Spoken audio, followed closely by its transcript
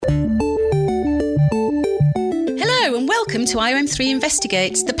Welcome to IOM3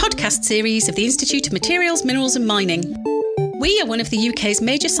 Investigates, the podcast series of the Institute of Materials, Minerals and Mining. We are one of the UK's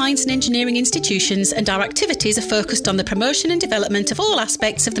major science and engineering institutions, and our activities are focused on the promotion and development of all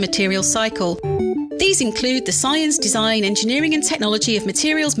aspects of the materials cycle. These include the science, design, engineering and technology of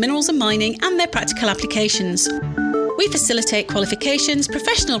materials, minerals and mining and their practical applications. We facilitate qualifications,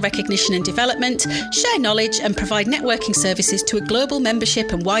 professional recognition and development, share knowledge and provide networking services to a global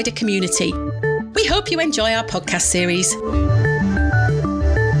membership and wider community. We hope you enjoy our podcast series.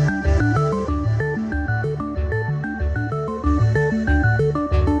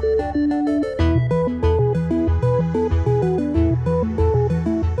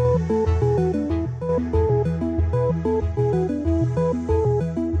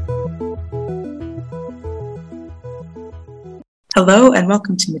 Hello and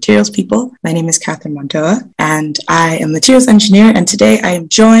welcome to Materials People. My name is Catherine Montoya and I am a materials engineer, and today I am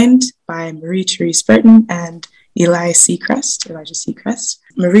joined by Marie-Therese Burton and Elijah Seacrest.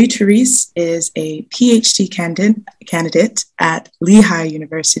 Marie-Therese is a PhD candidate at Lehigh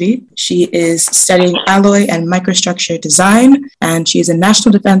University. She is studying alloy and microstructure design, and she is a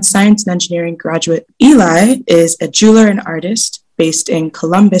National Defense Science and Engineering graduate. Eli is a jeweler and artist based in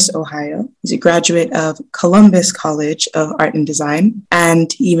Columbus, Ohio. He's a graduate of Columbus College of Art and Design,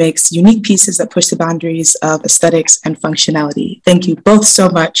 and he makes unique pieces that push the boundaries of aesthetics and functionality. Thank you both so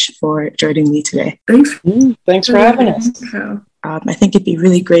much for joining me today. Thanks for having us. I think it'd be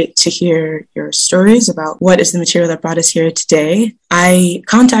really great to hear your stories about what is the material that brought us here today. I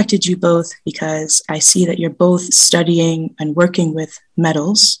contacted you both because I see that you're both studying and working with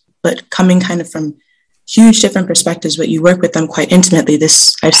metals, but coming kind of from huge different perspectives, but you work with them quite intimately.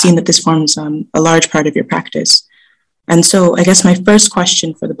 I've seen that this forms a large part of your practice. And so I guess my first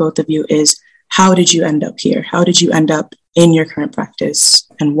question for the both of you is, how did you end up here? How did you end up in your current practice,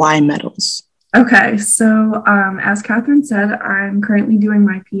 and why metals? Okay, so as Catherine said, I'm currently doing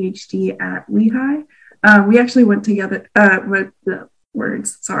my PhD at Lehigh. We actually went together,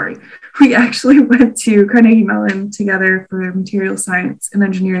 We actually went to Carnegie Mellon together for material science and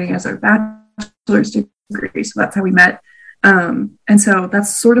engineering as our bachelor's degree, so that's how we met. And so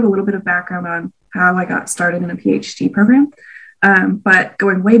that's sort of a little bit of background on how I got started in a PhD program. But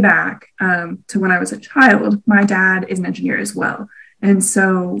going way back to when I was a child, my dad is an engineer as well. And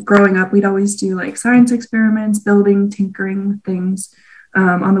so growing up, we'd always do like science experiments, building, tinkering things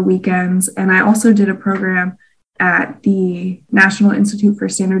on the weekends. And I also did a program at the National Institute for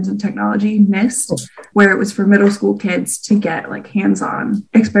Standards and Technology, NIST, where it was for middle school kids to get like hands-on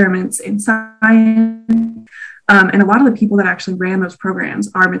experiments in science. And a lot of the people that actually ran those programs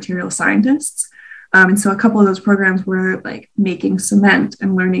are material scientists. And so a couple of those programs were like making cement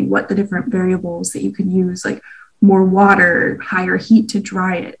and learning what the different variables that you could use, like more water, higher heat to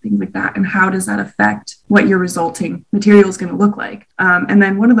dry it, things like that. And how does that affect what your resulting material is going to look like? And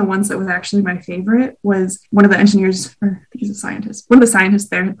then one of the ones that was actually my favorite was one of the engineers, or I think he's a scientist, one of the scientists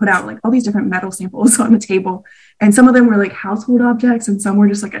there had put out like all these different metal samples on the table. And some of them were like household objects and some were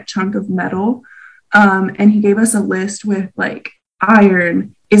just like a chunk of metal. And he gave us a list with like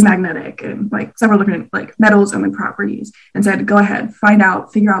iron is magnetic and like several different like metals and the properties, and said, go ahead,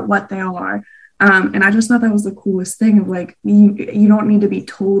 figure out what they all are. And I just thought that was the coolest thing of like, you don't need to be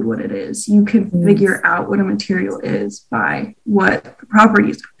told what it is. You can figure out what a material is by what the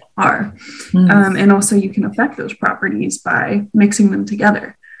properties are. And also you can affect those properties by mixing them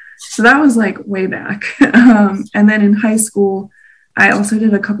together. So that was like way back. And then in high school, I also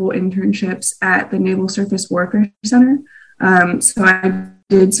did a couple internships at the Naval Surface Warfare Center. So I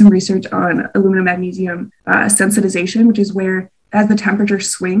did some research on aluminum magnesium sensitization, which is where as the temperature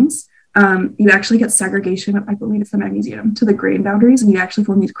swings, you actually get segregation of, I believe it's the magnesium, to the grain boundaries, and you actually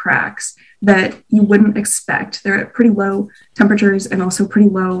form these cracks that you wouldn't expect. They're at pretty low temperatures and also pretty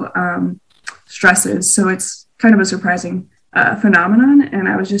low stresses. So it's kind of a surprising phenomenon. And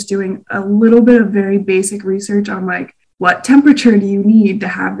I was just doing a little bit of very basic research on like, what temperature do you need to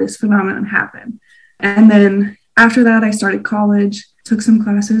have this phenomenon happen? And then after that, I started college, took some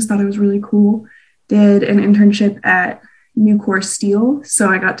classes, thought it was really cool, did an internship at Nucor Steel. So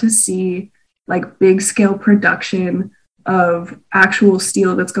I got to see like big scale production of actual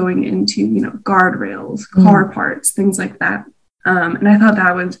steel that's going into, guardrails, car parts, things like that. And I thought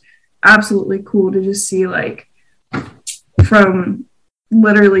that was absolutely cool to just see like from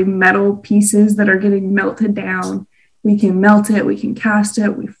literally metal pieces that are getting melted down. We can melt it, we can cast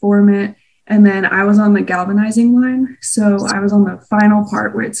it, we form it. And then I was on the galvanizing line. So I was on the final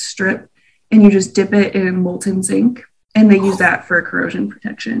part where it's stripped and you just dip it in molten zinc. And they use that for corrosion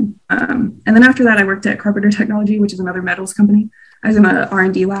protection. And then after that, I worked at Carpenter Technology, which is another metals company. I was in an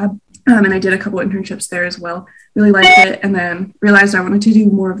R&D lab. And I did a couple internships there as well. Really liked it, and then realized I wanted to do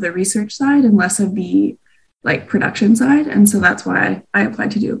more of the research side and less of the like production side. And so that's why I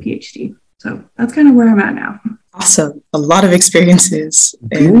applied to do a PhD. So that's kind of where I'm at now. Awesome. A lot of experiences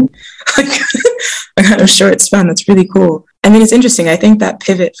in a kind of short span. That's really cool. I mean, it's interesting. I think that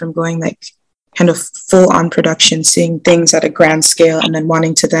pivot from going like kind of full on production, seeing things at a grand scale and then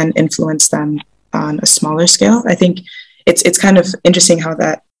wanting to then influence them on a smaller scale. I think it's kind of interesting how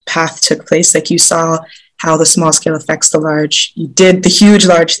that path took place. Like you saw how the small scale affects the large. You did the huge,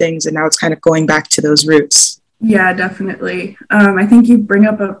 large things, and now it's kind of going back to those roots. Yeah, definitely. I think you bring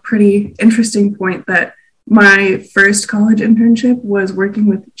up a pretty interesting point that my first college internship was working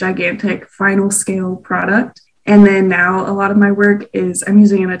with gigantic final scale product. And then now a lot of my work is I'm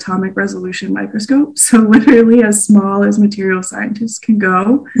using an atomic resolution microscope. So literally as small as material scientists can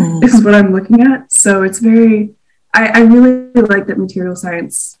go is what I'm looking at. So it's very, I really like that material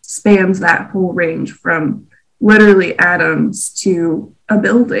science spans that whole range from literally atoms to a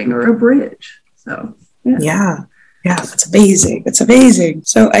building or a bridge. So yeah, that's amazing. It's amazing.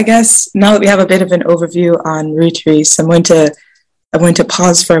 So I guess now that we have a bit of an overview on Marie-Therese, I'm going to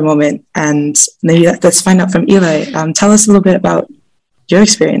pause for a moment and maybe let's find out from Eli. Tell us a little bit about your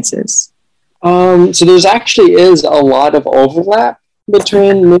experiences. So there's actually is a lot of overlap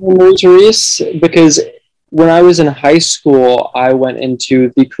between me and Marie-Therese, because when I was in high school, I went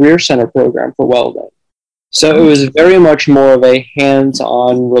into the Career Center program for welding. So it was very much more of a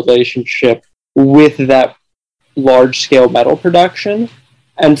hands-on relationship with that large-scale metal production.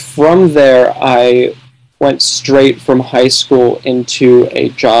 And from there, I went straight from high school into a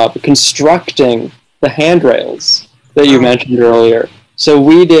job constructing the handrails that you mentioned earlier. So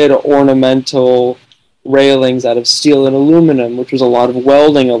we did ornamental railings out of steel and aluminum, which was a lot of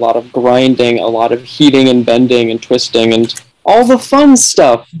welding, a lot of grinding, a lot of heating and bending and twisting, and all the fun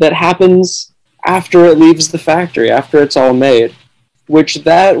stuff that happens after it leaves the factory, after it's all made, which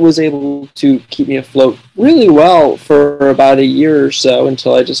that was able to keep me afloat really well for about a year or so,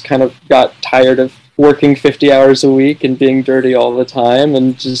 until I just kind of got tired of working 50 hours a week and being dirty all the time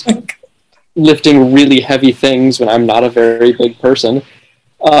and just lifting really heavy things when I'm not a very big person.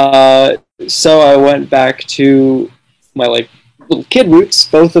 So I went back to my little kid roots.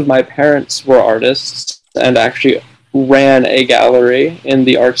 Both of my parents were artists and actually ran a gallery in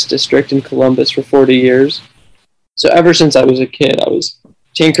the Arts District in Columbus for 40 years. So ever since I was a kid, I was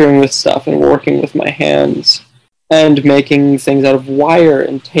tinkering with stuff and working with my hands and making things out of wire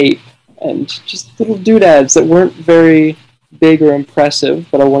and tape and just little doodads that weren't very big or impressive,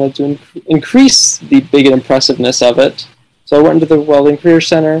 but I wanted to increase the big impressiveness of it. So I went into the Welding Career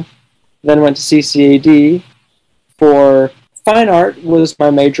Center, then went to CCAD for fine art was my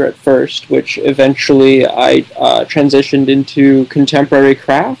major at first, which eventually I transitioned into contemporary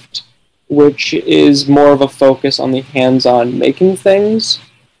craft, which is more of a focus on the hands-on making things,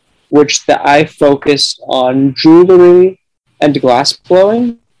 which I focused on jewelry and glass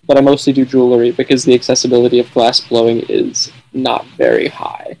blowing, but I mostly do jewelry because the accessibility of glass blowing is not very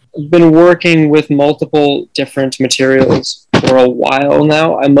high. I've been working with multiple different materials for a while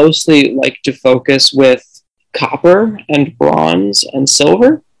now. I mostly like to focus with copper and bronze and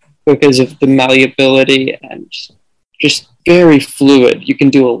silver because of the malleability and just very fluid. You can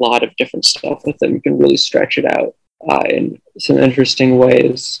do a lot of different stuff with them. You can really stretch it out in some interesting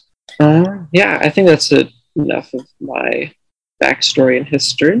ways. I think that's enough of my backstory and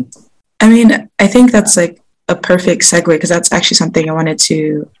history. I mean, I think that's like a perfect segue because that's actually something I wanted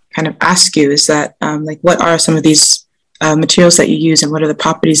to kind of ask you is that what are some of these materials that you use and what are the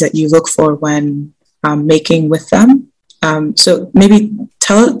properties that you look for when making with them? So maybe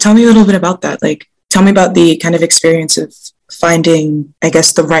tell me a little bit about that. Like, tell me about the kind of experience of finding, I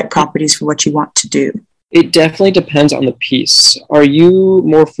guess, the right properties for what you want to do. It definitely depends on the piece. Are you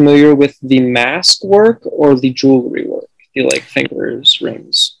more familiar with the mask work or the jewelry work? The fingers,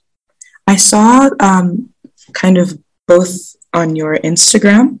 rings? I saw kind of both on your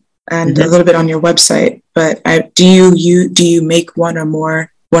Instagram and a little bit on your website, but do you make one or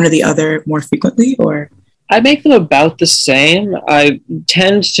the other more frequently, or? I make them about the same. I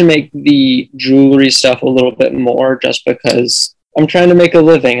tend to make the jewelry stuff a little bit more just because I'm trying to make a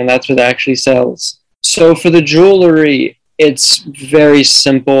living and that's what actually sells. So for the jewelry, it's very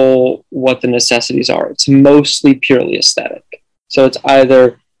simple what the necessities are. It's mostly purely aesthetic. So it's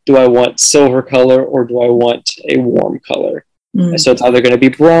either, do I want silver color or do I want a warm color? So it's either going to be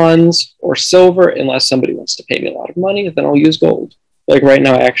bronze or silver, unless somebody wants to pay me a lot of money, then I'll use gold. Like right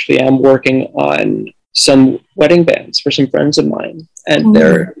now, I actually am working on some wedding bands for some friends of mine, and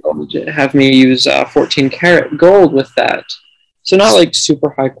they're going to have me use 14 karat gold with that. So not like super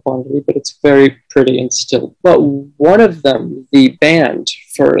high quantity, but it's very pretty and still. But one of them, the band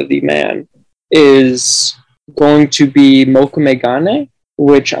for the man, is going to be mokumegane,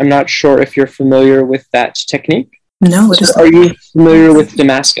 which I'm not sure if you're familiar with that technique. No, what is that? Are you familiar with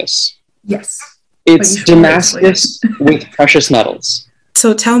Damascus? Yes. It's Damascus with precious metals.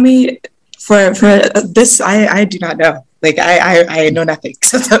 So tell me, for this, I do not know. Like I know nothing.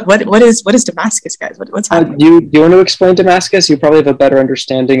 So what is Damascus, guys? What's happening? Do you want to explain Damascus? You probably have a better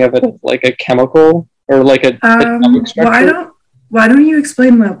understanding of it, like a chemical or like a atomic structure. Why don't you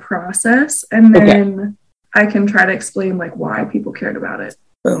explain the process, and then I can try to explain like why people cared about it.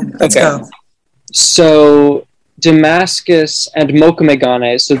 Boom. Let's go. So Damascus and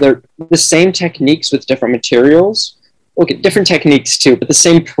mokumegane, so they're the same techniques with different materials. Okay, different techniques too, but the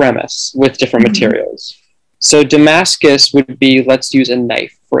same premise with different materials. So Damascus would be, let's use a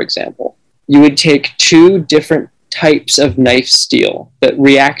knife, for example. You would take two different types of knife steel that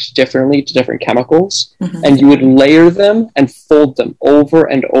react differently to different chemicals, and you would layer them and fold them over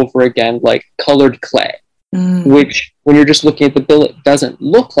and over again like colored clay, which when you're just looking at the billet doesn't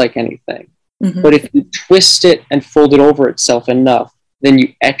look like anything. But if you twist it and fold it over itself enough, then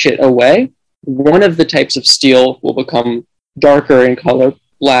you etch it away, one of the types of steel will become darker in color,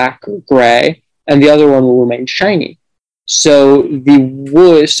 black or gray, and the other one will remain shiny. So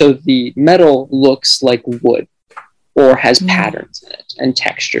the metal looks like wood or has patterns in it and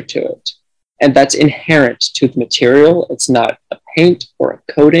texture to it. And that's inherent to the material. It's not a paint or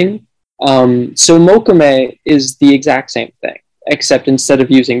a coating. So mokume is the exact same thing, except instead of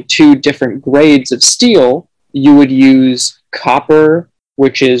using two different grades of steel, you would use copper,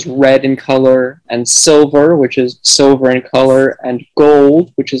 which is red in color, and silver, which is silver in color, and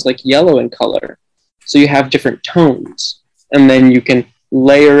gold, which is like yellow in color. So you have different tones, and then you can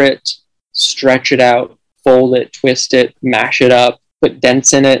layer it, stretch it out, fold it, twist it, mash it up, put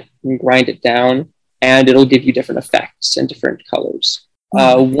dents in it, and grind it down, and it'll give you different effects and different colors.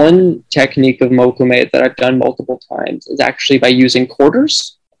 One technique of mokume that I've done multiple times is actually by using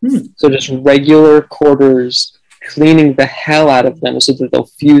quarters. So just regular quarters, cleaning the hell out of them so that they'll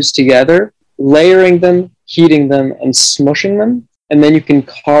fuse together, layering them, heating them, and smushing them. And then you can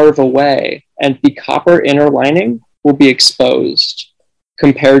carve away, and the copper inner lining will be exposed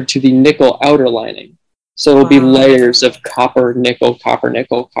compared to the nickel outer lining. So it'll be layers of copper, nickel, copper,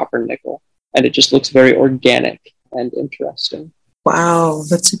 nickel, copper, nickel. And it just looks very organic and interesting. Wow,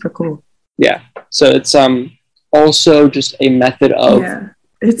 that's super cool. Yeah. So it's also just a method of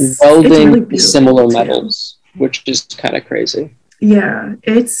it's welding really similar metals, which is kind of crazy. Yeah,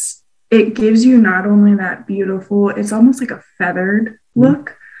 it gives you not only that beautiful, it's almost like a feathered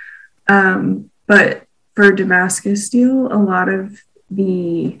look, but for Damascus steel, a lot of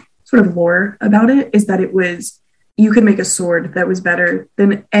the sort of lore about it is that you could make a sword that was better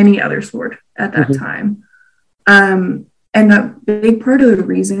than any other sword at that time. And a big part of the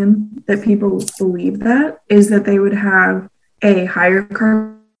reason that people believe that is that they would have a higher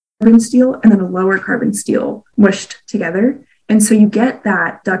carbon steel and then a lower carbon steel mushed together. And so you get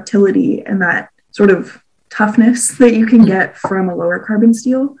that ductility and that sort of toughness that you can get from a lower carbon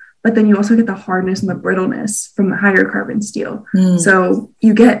steel, but then you also get the hardness and the brittleness from the higher carbon steel. So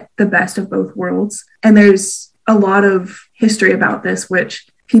you get the best of both worlds. And there's a lot of history about this, which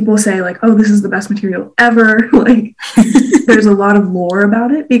people say like, oh, this is the best material ever. Like there's a lot of lore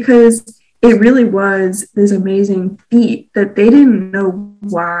about it because it really was this amazing feat that they didn't know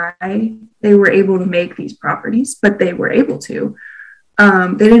why they were able to make these properties, but they were able to.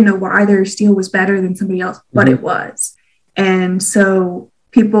 They didn't know why their steel was better than somebody else, but it was. And so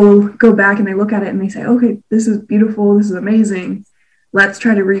people go back and they look at it and they say, okay, this is beautiful. This is amazing. Let's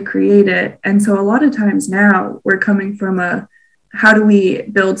try to recreate it. And so a lot of times now we're coming from how do we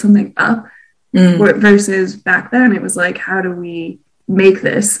build something up versus back then it was like, how do we make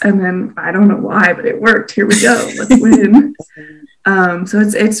this? And then I don't know why, but it worked. Here we go. Let's win. So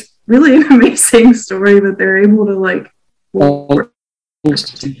it's really an amazing story that they're able to like.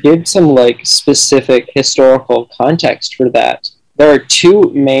 To give some like specific historical context for that, there are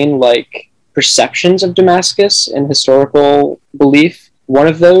two main like perceptions of Damascus in historical belief. One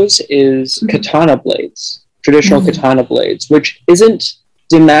of those is katana blades. Traditional katana blades, which isn't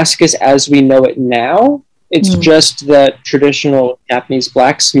Damascus as we know it now. It's just that traditional Japanese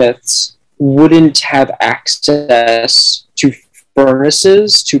blacksmiths wouldn't have access to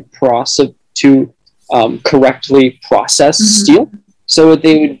furnaces to correctly process steel. So what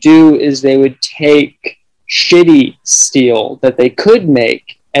they would do is they would take shitty steel that they could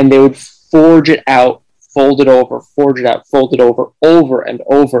make, and they would forge it out, fold it over, forge it out, fold it over and over and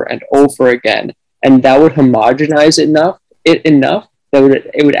over and over again. And that would homogenize enough it enough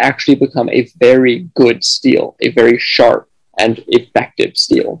that it would actually become a very good steel, a very sharp and effective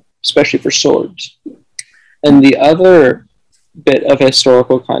steel, especially for swords. And the other bit of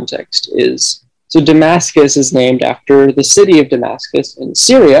historical context is, so Damascus is named after the city of Damascus in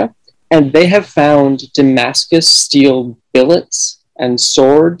Syria, and they have found Damascus steel billets and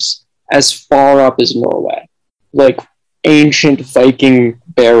swords as far up as Norway, like ancient Viking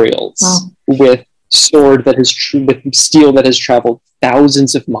burials. Wow. With sword that is with steel that has traveled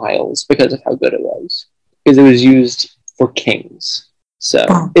thousands of miles because of how good it was, because it was used for kings. So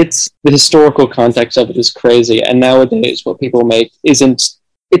it's the historical context of it is crazy. And nowadays, what people make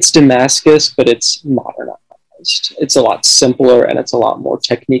it's Damascus, but it's modernized. It's a lot simpler and it's a lot more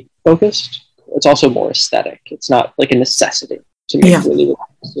technique focused. It's also more aesthetic. It's not like a necessity to make really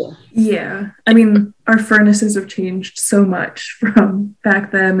good. Yeah. I mean, our furnaces have changed so much from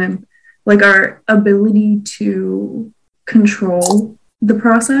back then, and like our ability to control the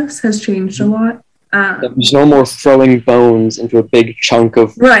process has changed a lot. There's no more throwing bones into a big chunk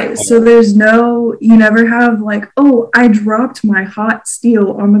of... Right, so you never have like, oh, I dropped my hot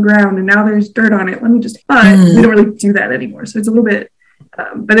steel on the ground and now there's dirt on it. Let me just... But we don't really do that anymore. So it's a little bit...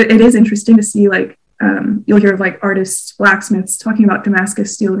 but it is interesting to see, like, you'll hear of like artists, blacksmiths talking about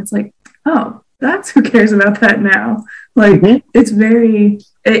Damascus steel, and it's like, oh, who cares about that now? Like, it's very...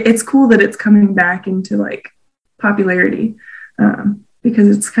 It's cool that it's coming back into like popularity, because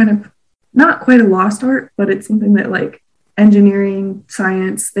it's kind of not quite a lost art, but it's something that like engineering,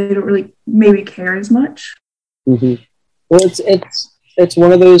 science, they don't really maybe care as much. Well, it's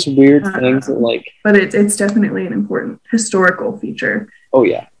one of those weird things that like... But it's definitely an important historical feature. Oh,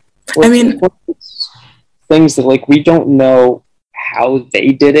 yeah. I mean... Things that like we don't know how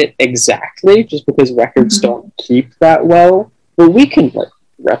they did it exactly, just because records don't keep that well, but we can like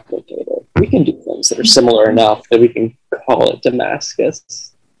replicate it. We can do things that are similar enough that we can call it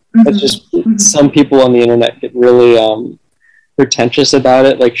Damascus. It's just some people on the internet get really pretentious about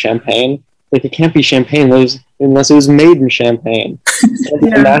it, like champagne. Like, it can't be champagne unless it was made in Champagne.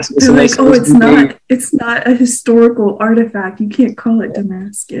 Damascus, they're like, oh, it's not a historical artifact. You can't call it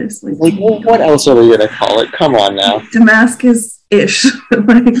Damascus. Like well, what else are we gonna call it? Come on now. Damascus-ish.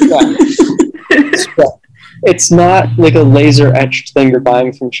 It's not like a laser etched thing you're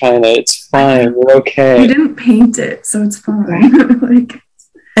buying from China. It's fine. We're okay. You didn't paint it, so it's fine. Like,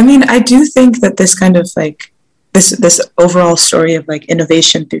 I mean, I do think that this kind of like this overall story of like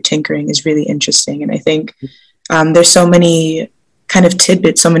innovation through tinkering is really interesting, and I think there's so many kind of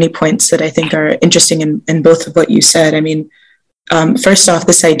tidbits, so many points that I think are interesting in both of what you said. I mean, first off,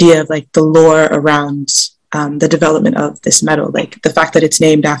 this idea of like the lore around the development of this metal, like the fact that it's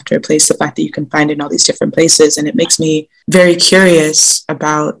named after a place, the fact that you can find it in all these different places, and it makes me very curious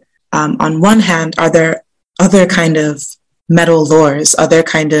about, on one hand, are there other kind of metal lores, other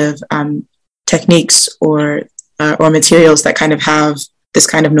kind of techniques or materials that kind of have this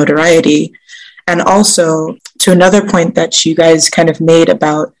kind of notoriety. And also to another point that you guys kind of made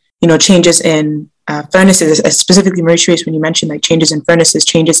about, changes in furnaces, specifically Marie-Therese, when you mentioned like changes in furnaces,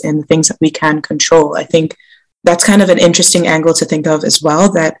 changes in the things that we can control. I think that's kind of an interesting angle to think of as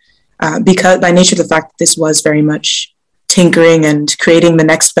well, that because by nature of the fact that this was very much tinkering and creating the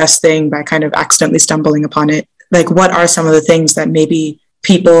next best thing by kind of accidentally stumbling upon it, like what are some of the things that maybe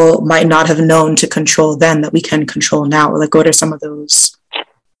people might not have known to control then that we can control now? Like, what are some of those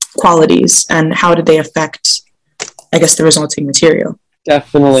qualities and how did they affect, I guess, the resulting material?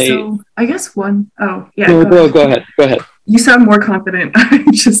 Definitely. So I guess go ahead. You sound more confident.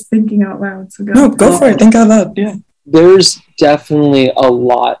 I'm just thinking out loud. So go for it. Think out loud. Yeah. There's definitely a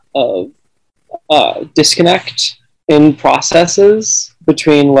lot of disconnect in processes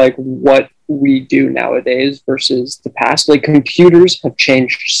between like what we do nowadays versus the past. Like, computers have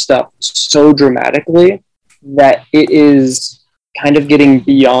changed stuff so dramatically that it is kind of getting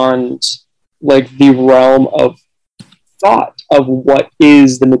beyond like the realm of thought of what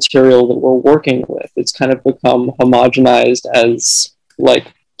is the material that we're working with. It's kind of become homogenized as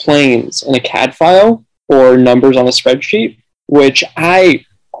like planes in a CAD file or numbers on a spreadsheet, which I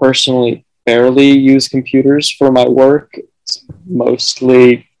personally barely use computers for my work. It's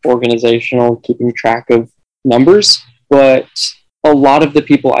mostly organizational, keeping track of numbers, but a lot of the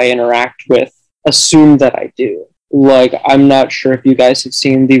people I interact with assume that I do. Like, I'm not sure if you guys have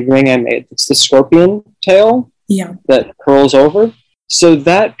seen the ring I made. It's the scorpion tail that curls over. So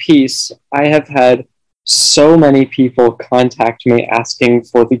that piece, I have had so many people contact me asking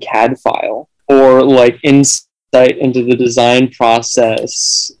for the CAD file or like insight into the design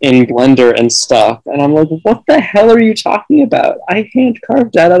process in Blender and stuff. And I'm like, what the hell are you talking about? I hand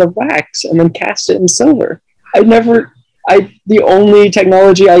carved that out of wax and then cast it in silver. I never The only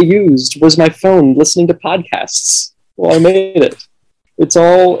technology I used was my phone listening to podcasts while I made it. It's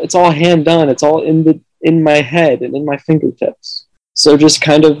all hand done. It's all in my head and in my fingertips. So just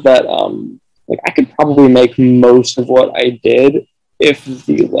kind of that, like I could probably make most of what I did if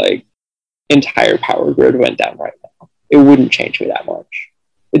the like entire power grid went down right now. It wouldn't change me that much.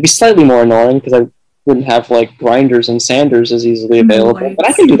 It'd be slightly more annoying because I wouldn't have like grinders and sanders as easily available, but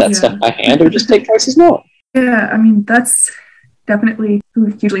I can do that stuff by hand. It would just take twice as long. Yeah, I mean, that's definitely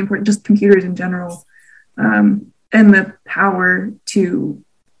hugely important, just computers in general, and the power to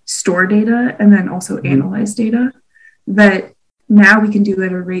store data and then also analyze data, that now we can do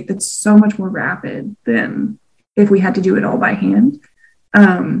at a rate that's so much more rapid than if we had to do it all by hand.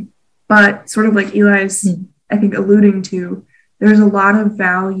 But sort of like Eli's, I think, alluding to, there's a lot of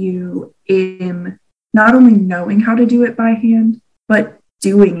value in not only knowing how to do it by hand, but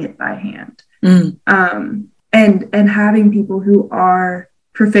doing it by hand. And having people who are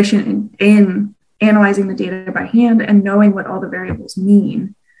proficient in analyzing the data by hand and knowing what all the variables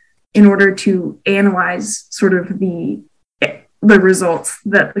mean in order to analyze sort of the results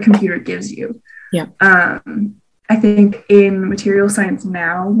that the computer gives you. Yeah. I think in material science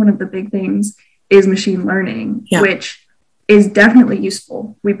now, one of the big things is machine learning, which is definitely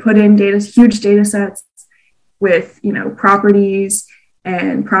useful. We put in huge data sets with, properties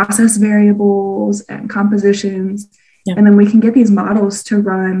and process variables and compositions. Yeah. And then we can get these models to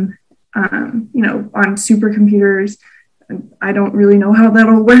run, on supercomputers. I don't really know how that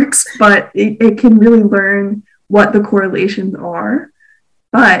all works, but it can really learn what the correlations are.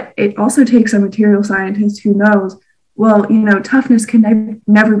 But it also takes a material scientist who knows, well, toughness can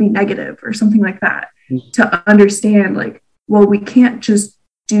never be negative or something like that, to understand, like, well, we can't just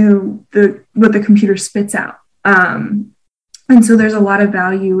do what the computer spits out. And so there's a lot of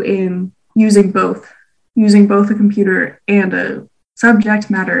value in using both a computer and a subject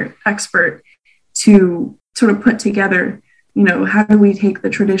matter expert to sort of put together, how do we take the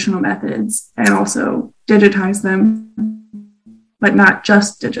traditional methods and also digitize them, but not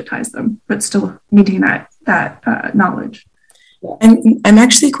just digitize them, but still maintain that knowledge. And I'm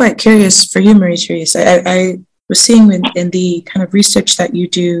actually quite curious for you, Marie-Therese. I was seeing in the kind of research that you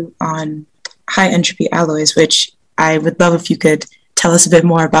do on high entropy alloys, which I would love if you could tell us a bit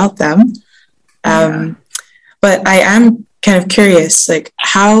more about them. But I am kind of curious, like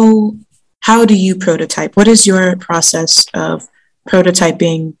how do you prototype? What is your process of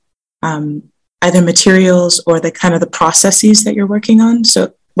prototyping either materials or the kind of the processes that you're working on?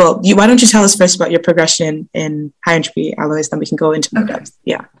 So, why don't you tell us first about your progression in high entropy alloys, then we can go into more depth.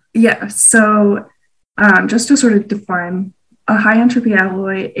 Yeah. So just to sort of define, a high entropy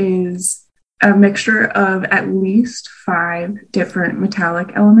alloy is a mixture of at least 5 different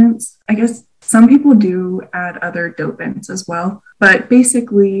metallic elements. I guess some people do add other dopants as well, but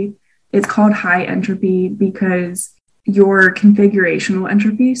basically it's called high entropy because your configurational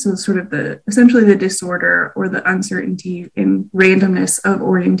entropy, so sort of essentially the disorder or the uncertainty in randomness of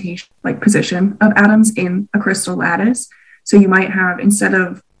orientation, like position of atoms in a crystal lattice. So you might have, instead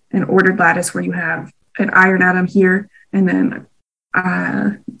of an ordered lattice where you have an iron atom here and then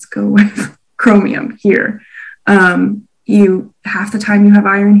let's go with chromium here. You half the time you have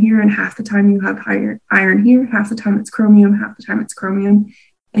iron here and half the time you have iron here, half the time it's chromium, half the time it's chromium,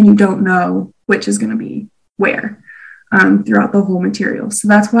 and you don't know which is going to be where throughout the whole material. So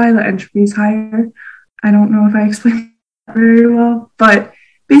that's why the entropy is higher. I don't know if I explained that very well, but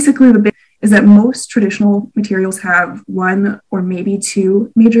basically the big is that most traditional materials have 1 or maybe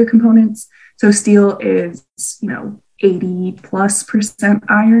 2 major components. So steel is, 80+%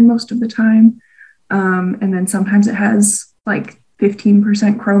 iron most of the time. And then sometimes it has like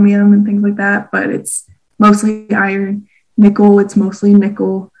 15% chromium and things like that, but it's mostly iron. Nickel, it's mostly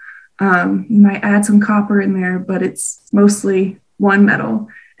nickel. You might add some copper in there, but it's mostly one metal.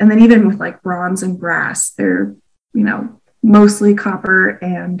 And then even with like bronze and brass, they're, mostly copper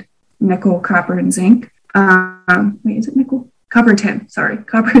and nickel, copper and zinc. Is it nickel? Copper and tin, sorry.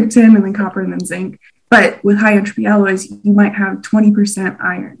 Copper and tin and then copper and then zinc. But with high entropy alloys, you might have 20%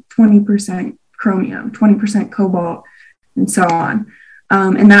 iron, 20% chromium, 20% cobalt, and so on.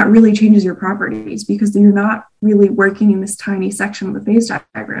 And that really changes your properties because you're not really working in this tiny section of the phase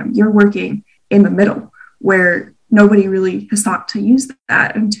diagram. You're working in the middle where nobody really has thought to use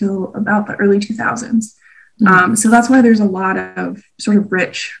that until about the early 2000s. So that's why there's a lot of sort of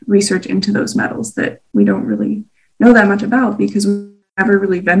rich research into those metals that we don't really know that much about because we never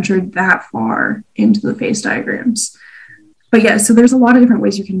really ventured that far into the phase diagrams. But yeah, so there's a lot of different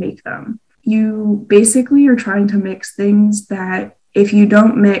ways you can make them. You basically are trying to mix things that if you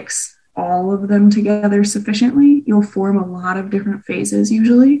don't mix all of them together sufficiently, you'll form a lot of different phases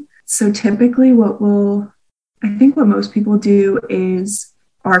usually. So typically what most people do is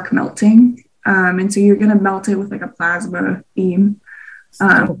arc melting. And so you're going to melt it with like a plasma beam.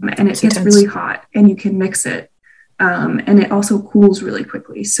 And it gets really hot and you can mix it. And it also cools really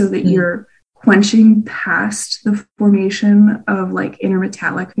quickly so that you're quenching past the formation of like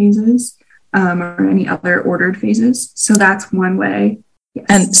intermetallic phases or any other ordered phases. So that's one way. Yes.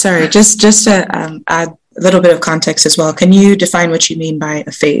 And sorry, just to add a little bit of context as well, can you define what you mean by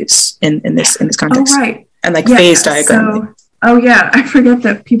a phase in this context? Oh, right. And like phase diagram. I forget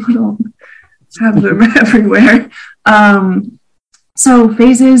that people don't have them everywhere. So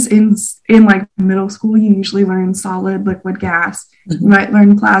phases in like middle school, you usually learn solid, liquid, gas. You might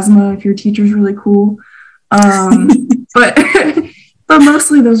learn plasma if your teacher's really cool. But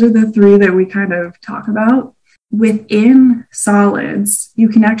mostly those are the three that we kind of talk about. Within solids, you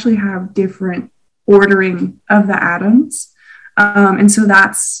can actually have different ordering of the atoms. And so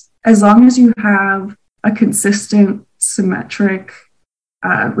that's, as long as you have a consistent, symmetric,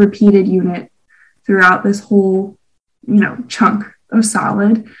 repeated unit throughout this whole, chunk of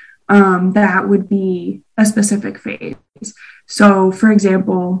solid, that would be a specific phase. So, for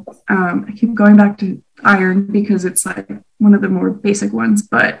example, I keep going back to iron because it's like one of the more basic ones,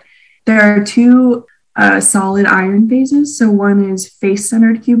 but there are two solid iron phases. So one is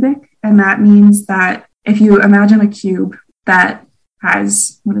face-centered cubic, and that means that if you imagine a cube that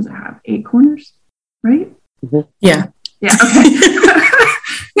has, what does it have? 8 corners, right? Mm-hmm. Yeah. Yeah,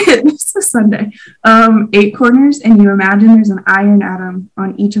 okay. It's a Sunday. 8 corners, and you imagine there's an iron atom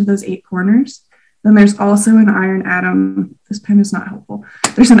on each of those 8 corners. Then there's also an iron atom. This pen is not helpful.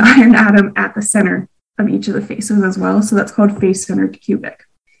 There's an iron atom at the center of each of the faces as well. So that's called face-centered cubic.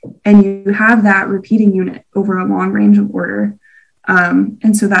 And you have that repeating unit over a long range of order.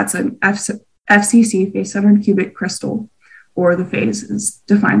 And so that's an FCC, face-centered cubic crystal, or the phase is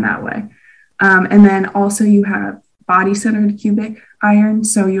defined that way. And then also you have body-centered cubic iron.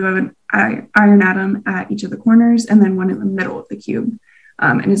 So you have an iron atom at each of the corners and then one in the middle of the cube.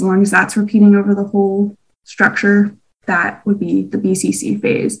 And as long as that's repeating over the whole structure, that would be the BCC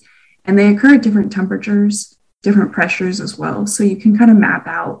phase. And they occur at different temperatures, different pressures as well. So you can kind of map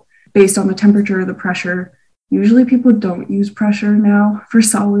out based on the temperature or the pressure. Usually people don't use pressure now for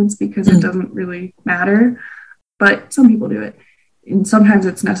solids because it doesn't really matter, but some people do it. And sometimes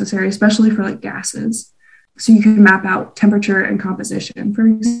it's necessary, especially for like gases. So you can map out temperature and composition, for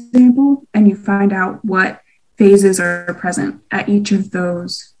example, and you find out what phases are present at each of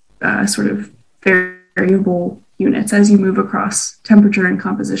those sort of variable units as you move across temperature and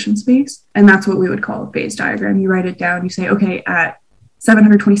composition space. And that's what we would call a phase diagram. You write it down, you say, okay, at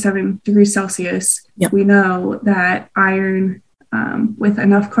 727 degrees Celsius, we know that iron with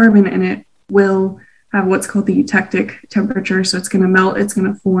enough carbon in it will have what's called the eutectic temperature. So it's going to melt, it's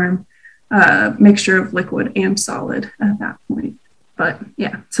going to form a mixture of liquid and solid at that point. But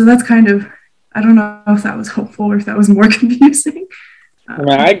yeah, so that's kind of, I don't know if that was helpful or if that was more confusing.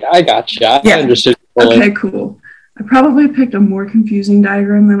 I got you. I understood. Okay, cool. I probably picked a more confusing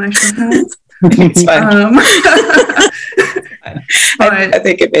diagram than I should have. It's fine. I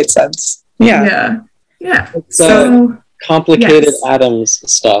think it made sense. Yeah. It's so complicated atoms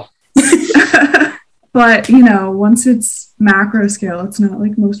stuff. But, once it's macro scale, it's not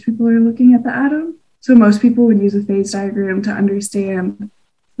like most people are looking at the atom. So most people would use a phase diagram to understand,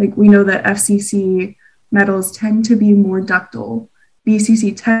 like we know that FCC metals tend to be more ductile,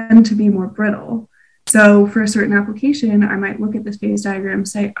 BCC tend to be more brittle. So for a certain application, I might look at this phase diagram and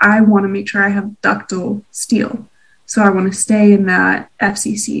say, I want to make sure I have ductile steel. So I want to stay in that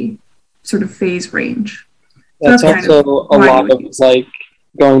FCC sort of phase range. That's also a lot of like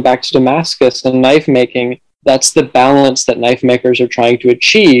going back to Damascus and knife making. That's the balance that knife makers are trying to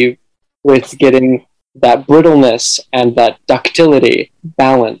achieve with getting that brittleness and that ductility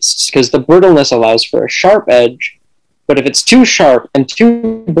balanced, because the brittleness allows for a sharp edge, but if it's too sharp and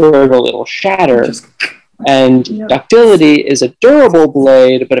too brittle, it'll shatter. And ductility is a durable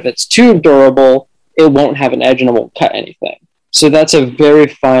blade, but if it's too durable, it won't have an edge and it won't cut anything. So that's a very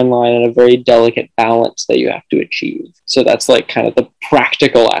fine line and a very delicate balance that you have to achieve. So that's like kind of the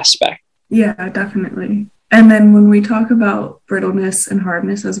practical aspect. Yeah, definitely. And then when we talk about brittleness and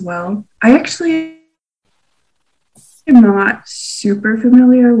hardness as well, I actually am not super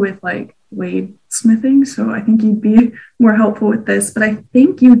familiar with like blade smithing, so I think you'd be more helpful with this. But I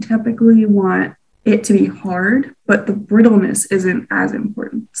think you typically want it to be hard, but the brittleness isn't as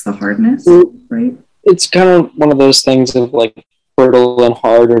important. It's the hardness, right? It's kind of one of those things of like brittle and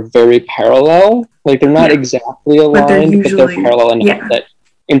hard are very parallel. Like they're not exactly aligned, but they're parallel enough that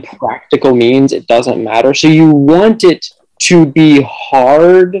in practical means, it doesn't matter. So you want it to be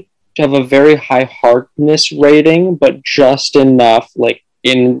hard, to have a very high hardness rating, but just enough like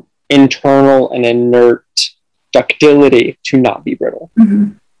in internal and inert ductility to not be brittle.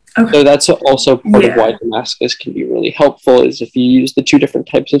 Mm-hmm. Okay. So that's also part of why Damascus can be really helpful, is if you use the two different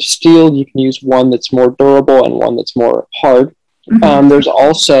types of steel, you can use one that's more durable and one that's more hard. Mm-hmm. There's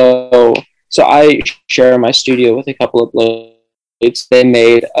also, so I share my studio with a couple of blades. They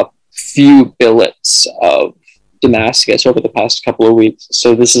made a few billets of Damascus over the past couple of weeks,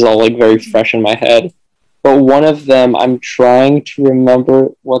 so this is all like very fresh in my head. But one of them, I'm trying to remember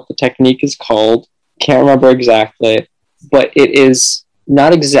what the technique is called. Can't remember exactly, but it is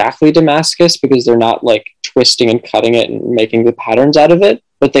not exactly Damascus because they're not like twisting and cutting it and making the patterns out of it,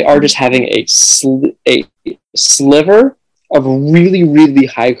 but they are just having a sliver of really, really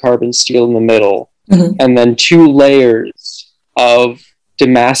high carbon steel in the middle, mm-hmm. and then 2 layers of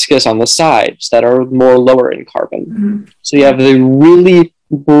Damascus on the sides that are more lower in carbon. Mm-hmm. So you have the really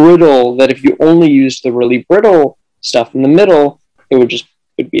brittle, that if you only used the really brittle stuff in the middle, it would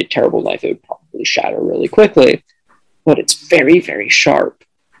be a terrible knife. It would probably shatter really quickly. But it's very, very sharp.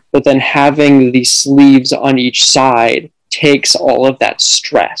 But then having the sleeves on each side takes all of that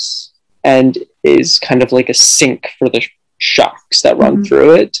stress and is kind of like a sink for the shocks that run mm-hmm.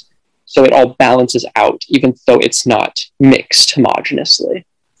 through it. So it all balances out, even though it's not mixed homogenously.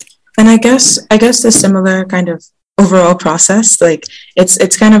 And I guess the similar kind of overall process, like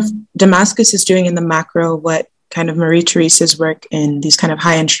it's kind of, Damascus is doing in the macro what kind of Marie-Therese's work in these kind of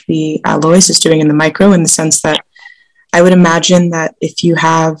high entropy alloys is doing in the micro, in the sense that I would imagine that if you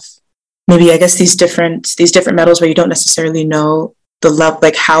have maybe, I guess, these different metals where you don't necessarily know the level,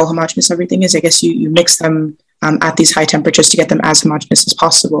 like how homogeneous everything is, I guess you mix them at these high temperatures to get them as homogeneous as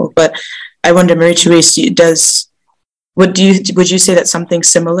possible. But I wonder, Marie-Therese, would you say that something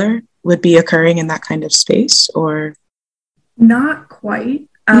similar would be occurring in that kind of space, or? Not quite.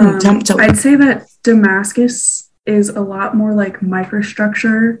 I'd say that Damascus is a lot more like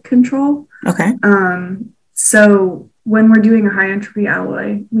microstructure control. Okay. So when we're doing a high entropy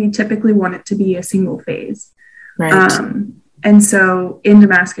alloy, we typically want it to be a single phase. Right. And so in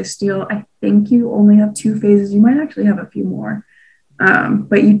Damascus steel, I think you only have 2 phases. You might actually have a few more.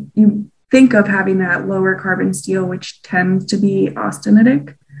 But you think of having that lower carbon steel, which tends to be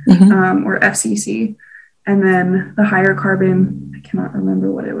austenitic, mm-hmm. Or FCC. And then the higher carbon, I cannot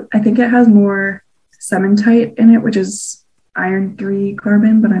remember what it was. I think it has more cementite in it, which is iron 3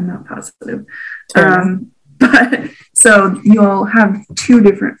 carbon, but I'm not positive. But so you'll have 2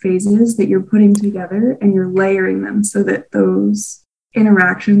 different phases that you're putting together, and you're layering them so that those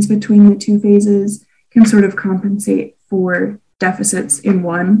interactions between the 2 phases can sort of compensate for deficits in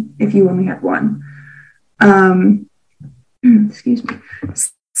one if you only had one. Excuse me.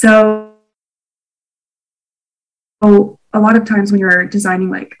 So a lot of times when you're designing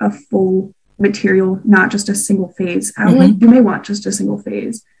like a full material, not just a single phase alloy, mm-hmm. you may want just a single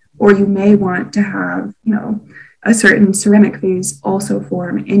phase. Or you may want to have, a certain ceramic phase also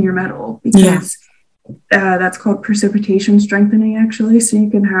form in your metal, because that's called precipitation strengthening, actually. So you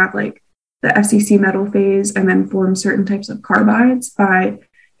can have like the FCC metal phase and then form certain types of carbides by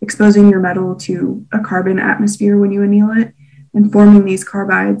exposing your metal to a carbon atmosphere when you anneal it, and forming these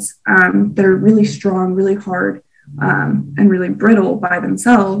carbides that are really strong, really hard, and really brittle by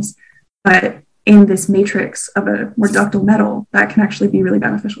themselves. But in this matrix of a more ductile metal, that can actually be really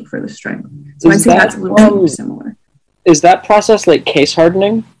beneficial for the strength. So I'd say that's a little bit more similar. Is that process like case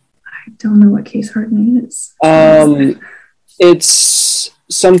hardening? I don't know what case hardening is. It's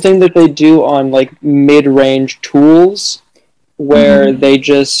something that they do on like mid-range tools, where mm-hmm. they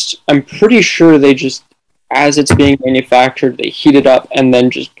just, I'm pretty sure they just, as it's being manufactured, they heat it up and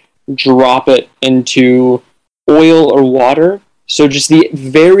then just drop it into oil or water. So just the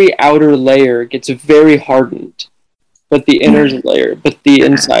very outer layer gets very hardened, but the inner layer, but the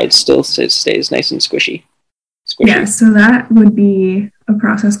inside still stays nice and squishy. Yeah, so that would be a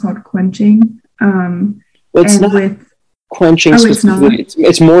process called quenching. Well, it's not quenching specifically.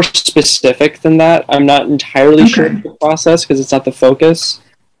 It's more specific than that. I'm not entirely sure of the process because it's not the focus,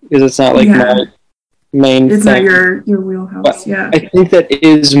 because it's not like my main it's thing. Not your wheelhouse, but yeah. I think that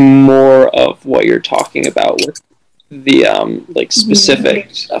is more of what you're talking about with the like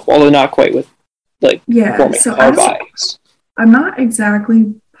specific stuff, although not quite with like forming carbides. I'm not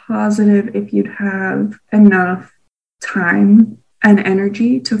exactly positive if you'd have enough time and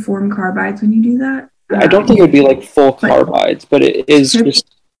energy to form carbides when you do that. I don't think it would be like full carbides, but it is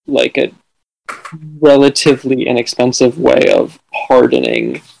just like a relatively inexpensive way of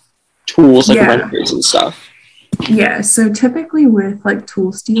hardening tools like renders and stuff. Yeah, so typically with like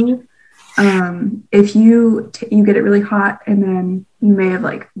tool steel, if you get it really hot and then you may have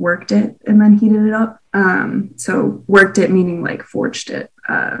like worked it and then heated it up. So worked it meaning like forged it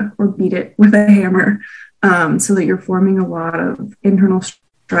or beat it with a hammer, so that you're forming a lot of internal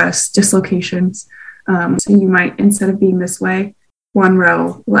stress, dislocations. So you might, instead of being this way, one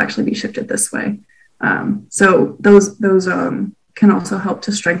row will actually be shifted this way. So those can also help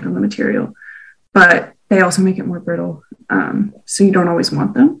to strengthen the material, but they also make it more brittle. So you don't always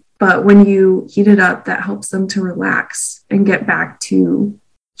want them. But when you heat it up, that helps them to relax and get back to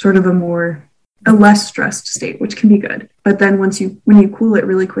sort of a less stressed state, which can be good. But then when you cool it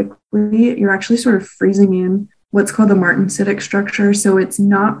really quickly, you're actually sort of freezing in what's called the martensitic structure. So it's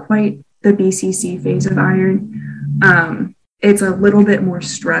not quite the BCC phase of iron. It's a little bit more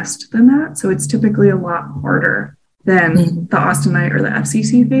stressed than that. So it's typically a lot harder than the austenite or the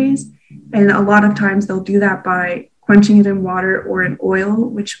FCC phase. And a lot of times they'll do that by quenching it in water or in oil,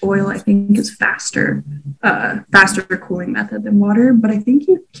 which oil I think is faster cooling method than water. But I think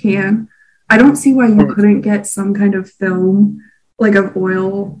you can. I don't see why you couldn't get some kind of film like of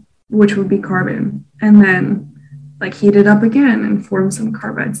oil, which would be carbon, and then like heat it up again and form some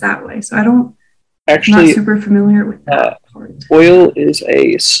carbides that way. So I'm not super familiar with that part. Oil is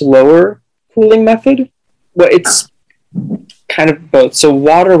a slower cooling method. Well, it's kind of both. So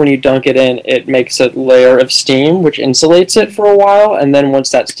water, when you dunk it in, it makes a layer of steam, which insulates it for a while. And then once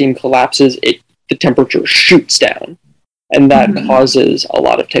that steam collapses, the temperature shoots down. And that causes a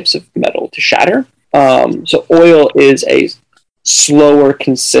lot of types of metal to shatter. So oil is a slower,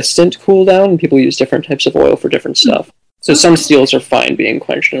 consistent cool down. And people use different types of oil for different stuff. So some steels are fine being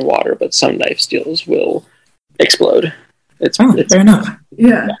quenched in water, but some knife steels will explode. It's fair enough.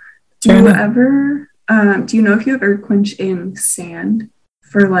 Yeah. Do you know if you ever quench in sand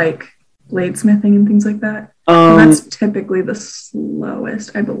for like bladesmithing and things like that? That's typically the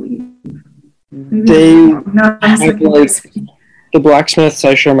slowest, I believe. The blacksmiths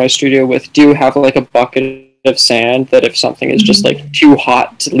I share my studio with do have like a bucket of sand that if something is just like too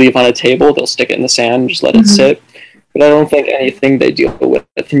hot to leave on a table, they'll stick it in the sand and just let it sit. But I don't think anything they deal with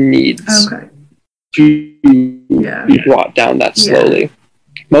needs to be brought down that slowly.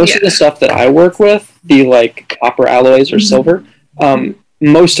 Most of the stuff that I work with, the like copper alloys or silver,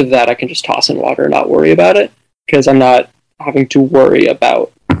 most of that I can just toss in water and not worry about it because I'm not having to worry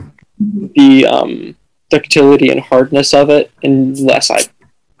about the ductility and hardness of it unless I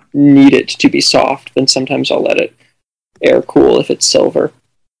need it to be soft. Then sometimes I'll let it air cool if it's silver.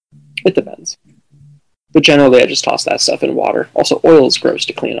 It depends. But generally I just toss that stuff in water. Also, oil is gross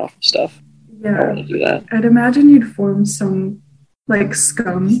to clean off of stuff. Yeah. I don't want to do that. I'd imagine you'd form some like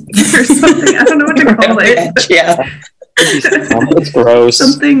scum or something. I don't know what to call it. Yeah. It's gross.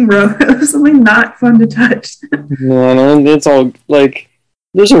 Something not fun to touch. No, it's all like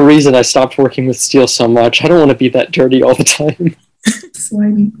there's a reason I stopped working with steel so much. I don't want to be that dirty all the time.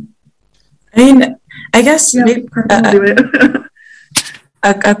 Slimy. I mean, I guess maybe, do it.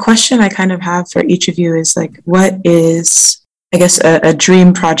 a question I kind of have for each of you is like, what is, I guess, a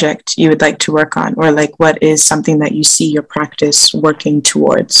dream project you would like to work on, or like what is something that you see your practice working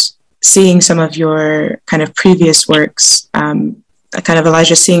towards? Seeing some of your kind of previous works, kind of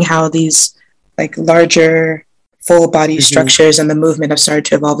Elijah, seeing how these like larger full body structures and the movement have started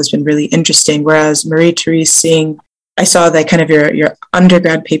to evolve has been really interesting. Whereas Marie-Therese, I saw that kind of your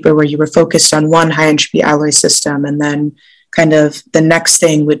undergrad paper where you were focused on one high entropy alloy system, and then kind of the next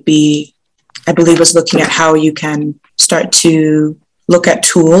thing would be, I believe, was looking at how you can start to look at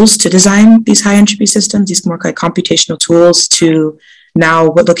tools to design these high entropy systems, these more like computational tools. To now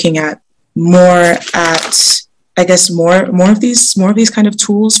we're looking at more of these kind of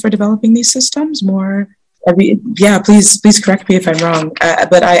tools for developing these systems. Please correct me if I'm wrong.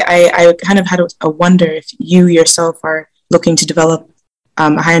 But I kind of had a wonder if you yourself are looking to develop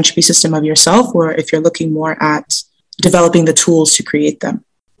a high entropy system of yourself, or if you're looking more at developing the tools to create them.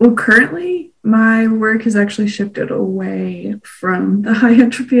 Well, currently my work has actually shifted away from the high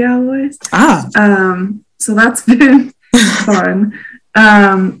entropy alloys. So that's been fun.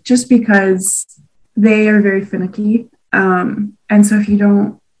 Just because they are very finicky. And so if you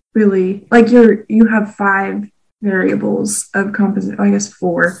don't really, like you have 5 variables of composition, I guess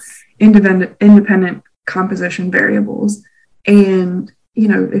 4 independent composition variables. And,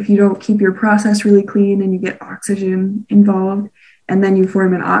 if you don't keep your process really clean and you get oxygen involved, and then you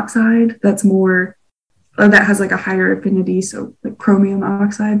form an oxide that's more, that has like a higher affinity. So like chromium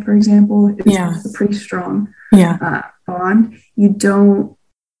oxide, for example, is a pretty strong bond. You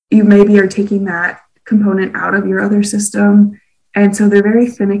maybe are taking that component out of your other system. And so they're very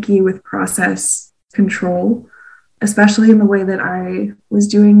finicky with process control. especially in the way that I was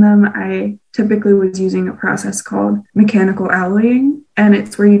doing them, I typically was using a process called mechanical alloying. And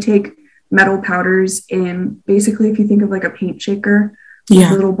it's where you take metal powders in, basically, if you think of like a paint shaker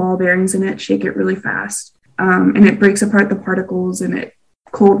with little ball bearings in it, shake it really fast. And it breaks apart the particles and it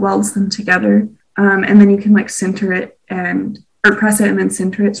cold welds them together. And then you can like sinter it or press it and then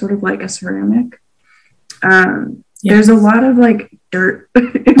sinter it sort of like a ceramic. There's a lot of like dirt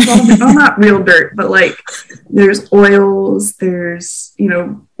involved. Well, not real dirt, but like there's oils, there's,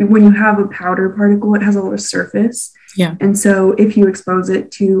 when you have a powder particle, it has a lot of surface. Yeah. And so if you expose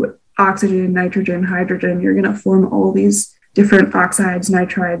it to oxygen, nitrogen, hydrogen, you're going to form all these different oxides,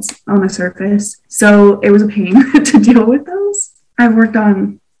 nitrides on the surface. So it was a pain to deal with those. I've worked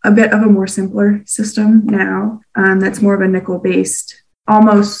on a bit of a more simpler system now that's more of a nickel-based,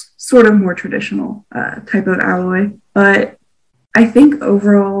 almost sort of more traditional type of alloy. But I think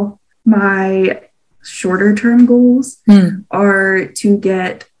overall, my shorter term goals are to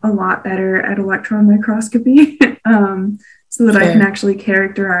get a lot better at electron microscopy so that I can actually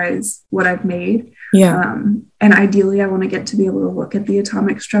characterize what I've made. Yeah. And ideally, I want to get to be able to look at the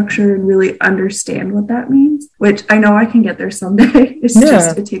atomic structure and really understand what that means, which I know I can get there someday. It's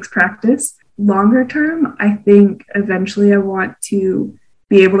just, it takes practice. Longer term, I think eventually I want to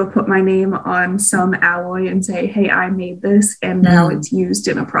be able to put my name on some alloy and say, hey, I made this and now it's used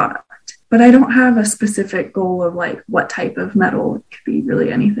in a product. But I don't have a specific goal of like what type of metal. It could be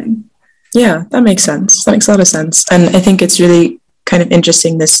really anything. Yeah, that makes sense. That makes a lot of sense. And I think it's really kind of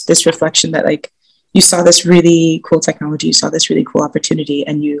interesting, this reflection that like you saw this really cool technology, you saw this really cool opportunity,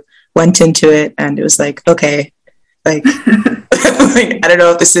 and you went into it and it was like, okay, like, like I don't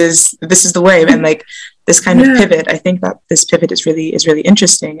know if this is the way. And like this kind of pivot, I think that this pivot is really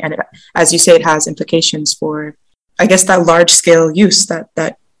interesting. And it, as you say, it has implications for, I guess, that large scale use, that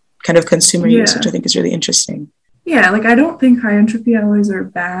kind of consumer use, which I think is really interesting. Yeah, like I don't think high entropy alloys are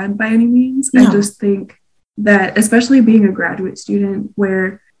bad by any means. No. I just think that, especially being a graduate student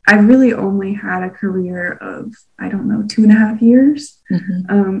where I really only had a career of, 2.5 years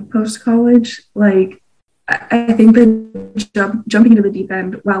post-college, like I think that jumping into the deep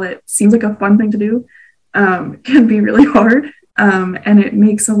end, while it seems like a fun thing to do, can be really hard. And it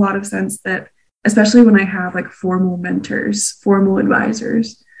makes a lot of sense that, especially when I have like formal mentors, formal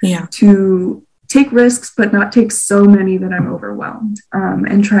advisors, to take risks, but not take so many that I'm overwhelmed,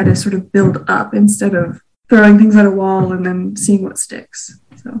 and try to sort of build up instead of throwing things at a wall and then seeing what sticks.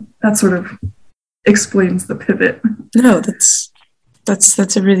 So that sort of explains the pivot. No, that's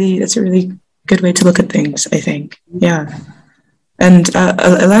a really good way to look at things, I think. Yeah. And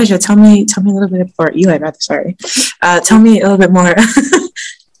Elijah, tell me a little bit, or Eli, rather, sorry. Tell me a little bit more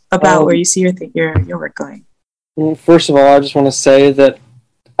about where you see your work going. Well, first of all, I just want to say that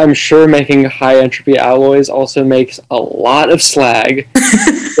I'm sure making high entropy alloys also makes a lot of slag.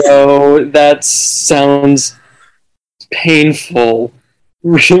 So that sounds painful,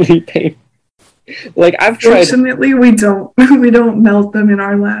 really painful. Like I've tried. Fortunately, we don't melt them in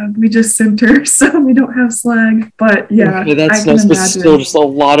our lab. We just sinter, so we don't have slag. But yeah, okay, that's nice, but still just a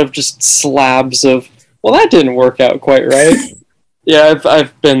lot of just slabs of. Well, that didn't work out quite right. Yeah,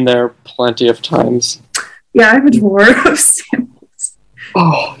 I've been there plenty of times. Yeah, I have a drawer of samples.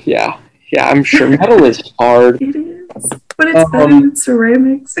 Oh yeah, I'm sure metal is hard. It is, but it's better than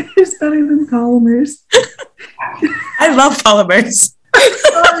ceramics. It's better than polymers. I love polymers.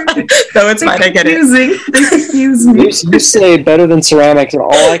 No, it's fine. I get it. They confuse me. You say better than ceramics, and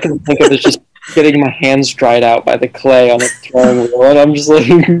all I can think of is just getting my hands dried out by the clay on a throwing wheel, and I'm just like,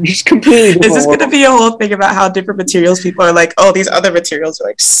 just completely different. Is this going to be a whole thing about how different materials people are like, oh, these other materials are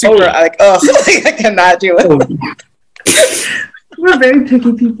like super, like, oh, like, I cannot do it. We're very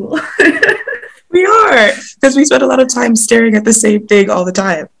picky people. We are, because we spend a lot of time staring at the same thing all the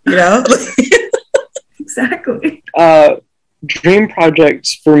time, you know? Exactly. Dream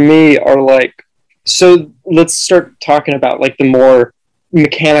projects for me are like, so let's start talking about like the more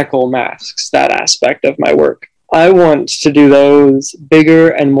mechanical masks, that aspect of my work. I want to do those bigger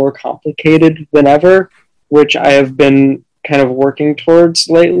and more complicated than ever, which I have been kind of working towards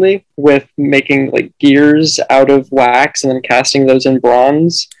lately with making like gears out of wax and then casting those in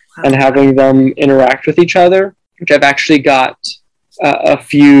bronze and having them interact with each other, which I've actually got a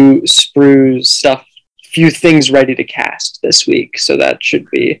few sprues few things ready to cast this week. So that should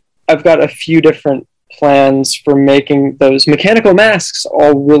be, I've got a few different plans for making those mechanical masks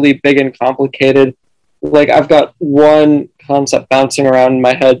all really big and complicated. Like I've got one concept bouncing around in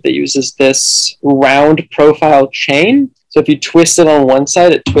my head that uses this round profile chain. So if you twist it on one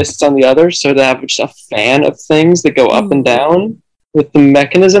side, it twists on the other. So to have just a fan of things that go up and down with the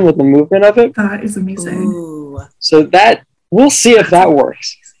mechanism, with the movement of it. That is amazing. Ooh. Whoa. So that, we'll see if that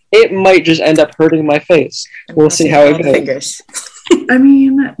works. It might just end up hurting my face. We'll see how it goes. Fingers. I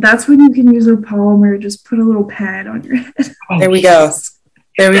mean, that's when you can use a polymer. Just put a little pad on your head. Oh, there we go.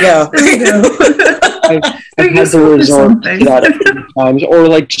 There we go. There we go. I've had to resort to that a few times, or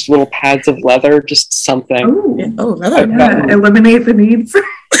like just little pads of leather, just something. Ooh. Yeah. Oh, leather. Yeah, eliminate the need for.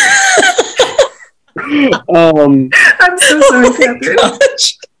 I'm so sorry, Catherine.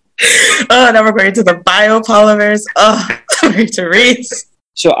 Gosh. Oh, now we're going to the biopolymers. Oh, Therese.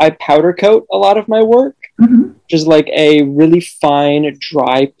 So I powder coat a lot of my work, which is like a really fine,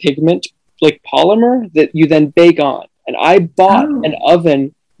 dry pigment, like polymer that you then bake on. And I bought an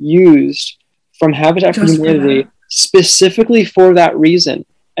oven used from Habitat for Humanity specifically for that reason.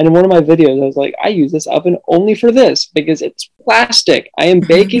 And in one of my videos, I was like, I use this oven only for this because it's plastic. I am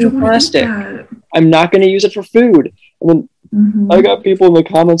baking plastic. I'm not going to use it for food. And then I got people in the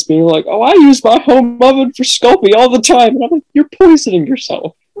comments being like, oh, I use my home oven for Sculpey all the time. And I'm like, you're poisoning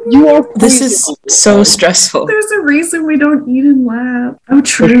yourself. You are poisoning This is so stressful. There's a reason we don't eat in lab. Oh,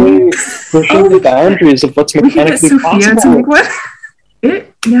 true. Pushing the boundaries of what's mechanically possible.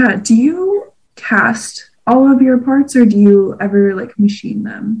 Do you cast all of your parts, or do you ever like machine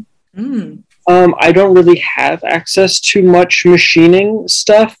them? I don't really have access to much machining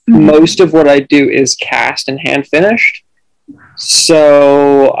stuff. Most of what I do is cast and hand finished.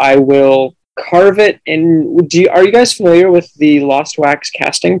 So I will carve it in. Are you guys familiar with the Lost Wax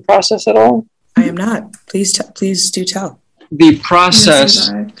casting process at all? I am not. Please do tell. The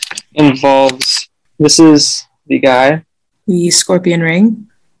process involves, this is the guy. The scorpion ring.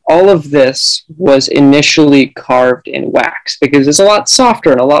 All of this was initially carved in wax because it's a lot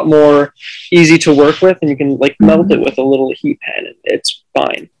softer and a lot more easy to work with, and you can like melt it with a little heat pen and it's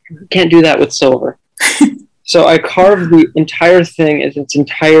fine. You can't do that with silver. So I carved the entire thing in its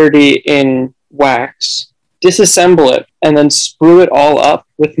entirety in wax, disassemble it, and then sprue it all up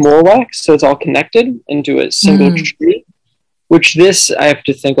with more wax so it's all connected into a single tree, which this I have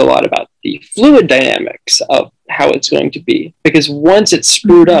to think a lot about the fluid dynamics of how it's going to be. Because once it's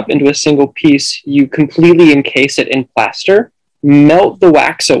sprued up into a single piece, you completely encase it in plaster, melt the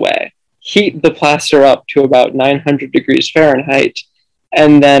wax away, heat the plaster up to about 900 degrees Fahrenheit,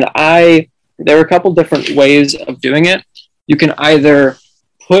 and then there are a couple different ways of doing it. You can either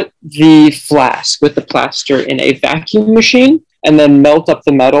put the flask with the plaster in a vacuum machine and then melt up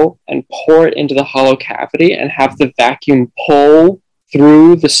the metal and pour it into the hollow cavity and have the vacuum pull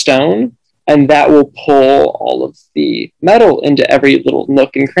through the stone, and that will pull all of the metal into every little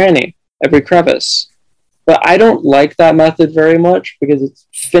nook and cranny, every crevice. But I don't like that method very much because it's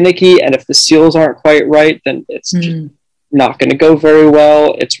finicky, and if the seals aren't quite right, then it's just not going to go very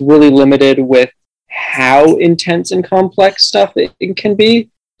well. It's really limited with how intense and complex stuff it can be,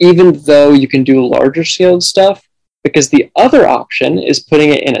 even though you can do larger scaled stuff, because the other option is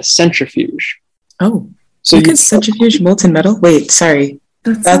putting it in a centrifuge. Oh, so you can centrifuge molten metal? Wait, sorry.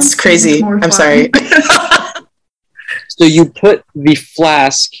 That's crazy. I'm sorry. So you put the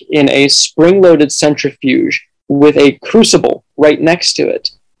flask in a spring-loaded centrifuge with a crucible right next to it.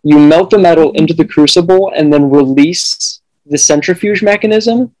 You melt the metal into the crucible and then release the centrifuge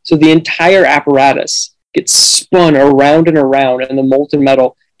mechanism, so the entire apparatus gets spun around and around, and the molten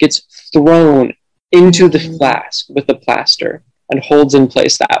metal gets thrown into the flask with the plaster and holds in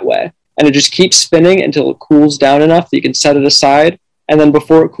place that way. And it just keeps spinning until it cools down enough that you can set it aside. And then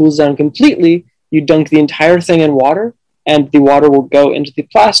before it cools down completely, you dunk the entire thing in water, and the water will go into the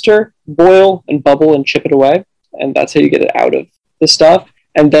plaster, boil and bubble and chip it away. And that's how you get it out of the stuff.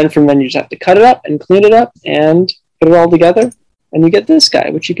 And then from then you just have to cut it up and clean it up and put it all together, and you get this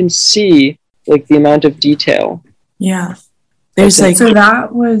guy, which you can see like the amount of detail. Yeah. There's like, so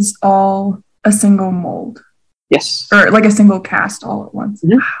that was all a single mold. Yes. Or like a single cast all at once.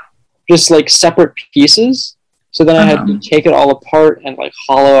 Just like separate pieces. So then I had to take it all apart and like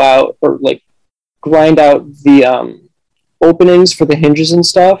hollow out or like grind out the openings for the hinges and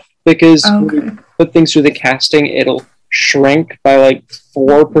stuff, because when you put things through the casting, it'll shrink by like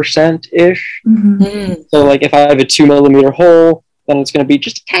 4%-ish. So like if I have a 2 millimeter hole, then it's going to be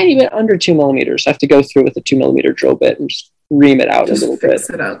just a tiny bit under 2 millimeters. I have to go through with a 2 millimeter drill bit and just ream it out a little bit. Fix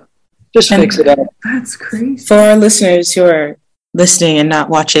it up. Just fix it up. That's crazy. For our listeners who are listening and not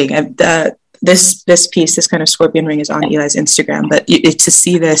watching, this piece, this kind of scorpion ring, is on Eli's Instagram, but to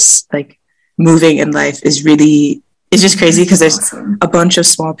see this like moving in life is really, it's just crazy because there's a bunch of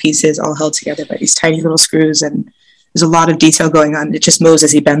small pieces all held together by these tiny little screws, and there's a lot of detail going on. It just moves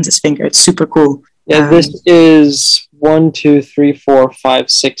as he bends his finger. It's super cool. Yeah, this is 1, 2, 3, 4, 5,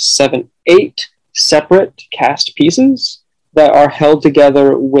 6, 7, 8 separate cast pieces that are held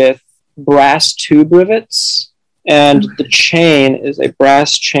together with brass tube rivets, and the chain is a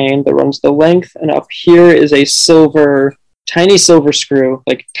brass chain that runs the length, and up here is a tiny silver screw,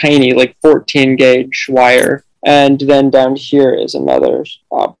 like 14 gauge wire, and then down here is another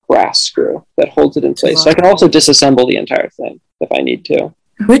brass screw that holds it in place. Wow. So I can also disassemble the entire thing if I need to.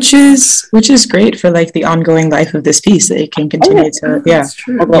 Which is great for like the ongoing life of this piece, that it can continue to, that's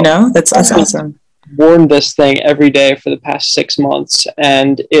true. That's awesome. Worn this thing every day for the past 6 months,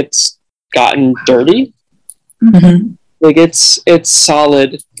 and it's gotten dirty. Mm-hmm. Like it's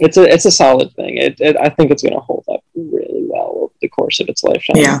solid. It's a solid thing. I think it's going to hold up really well over the course of its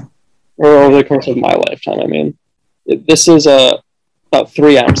lifetime. Yeah. Or over the course of my lifetime. I mean, this is about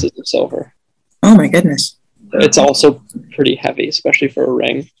 3 ounces of silver. Oh my goodness. It's also pretty heavy, especially for a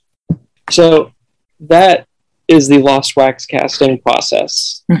ring. So that is the lost wax casting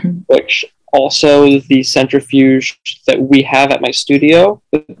process, which also the centrifuge that we have at my studio.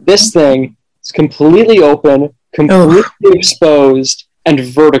 But this thing is completely open, completely exposed, and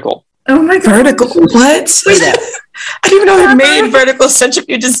vertical. Oh my god. Vertical? What? I didn't even know they made vertical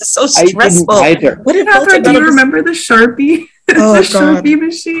centrifuges. It's so stressful. I didn't either. What did Catherine, do you remember the Sharpie? Oh, the Sharpie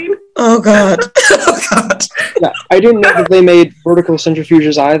machine? Oh god. Oh god. Yeah, I didn't know that they made vertical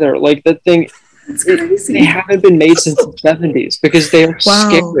centrifuges either. Like that thing, it's crazy. They haven't been made since the 70s because they are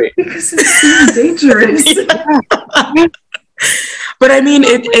scary. Because it seems dangerous. But I mean,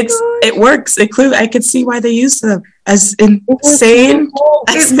 it works. I could see why they use them, as insane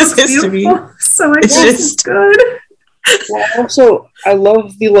as this is to me. So I guess it's good. Well, also, I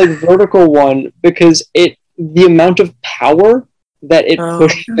love the vertical one because the amount of power that it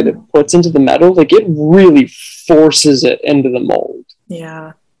puts into the metal, it really forces it into the mold.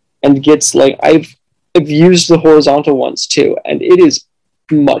 Yeah. And gets I've used the horizontal ones too, and it is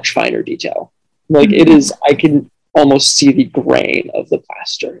much finer detail. It is, I can almost see the grain of the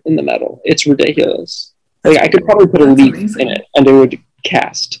plaster in the metal. It's ridiculous. I could probably put a leaf in it and it would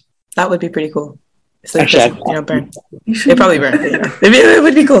cast. That would be pretty cool. If burn. It probably burn. It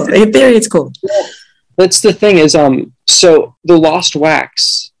would be cool. In theory, it's cool. That's the thing is, so the lost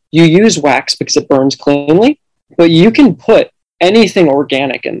wax, you use wax because it burns cleanly, but you can put anything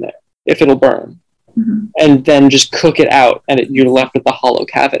organic in there if it'll burn, and then just cook it out, and you're left with the hollow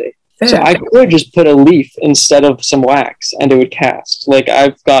cavity. Fair. So I could just put a leaf instead of some wax, and it would cast.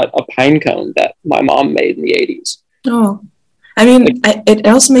 I've got a pine cone that my mom made in the 80s. Oh. I mean, it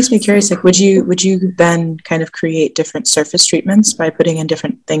also makes me curious, would you then kind of create different surface treatments by putting in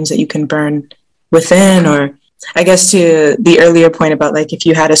different things that you can burn within? Or I guess to the earlier point about if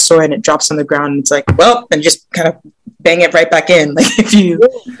you had a sword and it drops on the ground, it's and just kind of bang it right back in. If you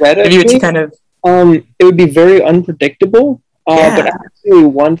were to kind of... it would be very unpredictable. But actually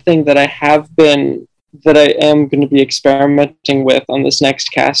one thing that I am going to be experimenting with on this next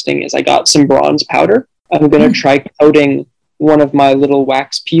casting is I got some bronze powder. I'm going to try coating one of my little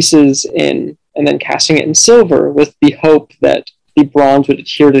wax pieces in and then casting it in silver with the hope that the bronze would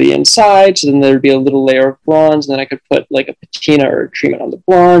adhere to the inside, so then there'd be a little layer of bronze, and then I could put a patina or a treatment on the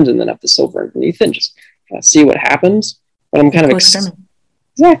bronze and then have the silver underneath it and just kind of see what happens. But I'm kind of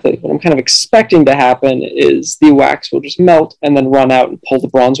exactly what I'm kind of expecting to happen is the wax will just melt and then run out and pull the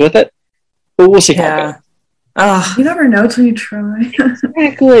bronze with it. But we'll see how it goes. You never know till you try.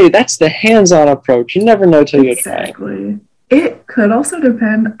 Exactly. That's the hands-on approach. You never know till you try. Exactly. It could also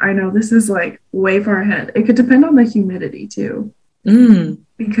depend. I know this is way far ahead. It could depend on the humidity too.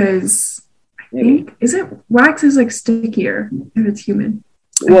 Because I think wax is stickier if it's humid.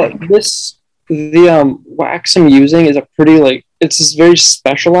 Well, the wax I'm using is a pretty it's this very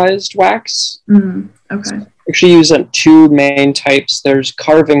specialized wax. Okay. I actually use 2 main types. There's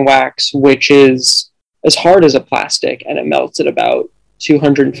carving wax, which is as hard as a plastic, and it melts at about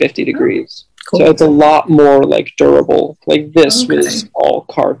 250 degrees. Cool. So it's a lot more durable. This was all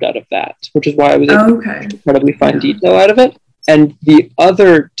carved out of that, which is why I was able to incredibly fine detail out of it. And the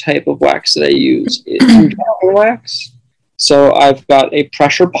other type of wax that I use is injection wax. So I've got a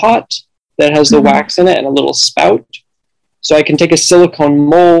pressure pot that has the wax in it and a little spout. So I can take a silicone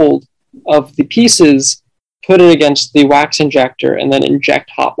mold of the pieces, put it against the wax injector, and then inject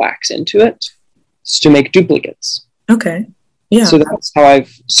hot wax into it to make duplicates. Okay. Yeah. So that's how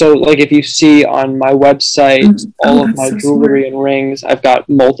if you see on my website, all of my jewelry and rings, I've got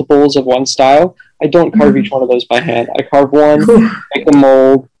multiples of one style. I don't carve each one of those by hand. I carve one, make a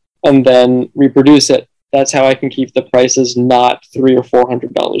mold, and then reproduce it. That's how I can keep the prices not $300 or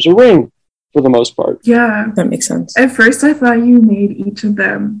 $400 a ring for the most part. Yeah. That makes sense. At first I thought you made each of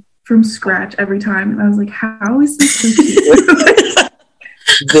them from scratch every time. And I was like, how is this so cheap?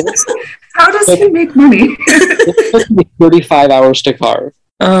 How does he make money? It took me 35 hours to carve.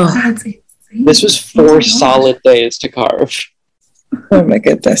 Oh, That's insane. This was Oh my 4 gosh. solid days to carve. oh my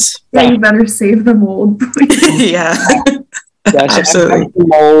goodness. Yeah, you better save the mold. please. Yeah. Yeah, so I Absolutely. have the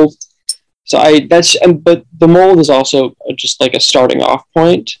mold. So but the mold is also just like a starting off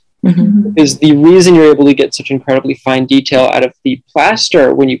point. Mhm. Is the reason you're able to get such incredibly fine detail out of the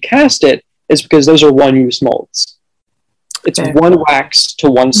plaster when you cast it is because those are one-use molds. It's Okay. one wax to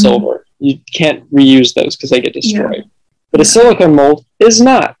one silver. You can't reuse those because they get destroyed. But a Yeah. silicone mold is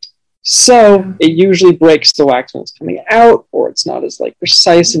not. So it usually breaks the wax when it's coming out, or it's not as like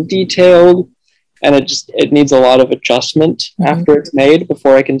precise and detailed, and it needs a lot of adjustment after it's made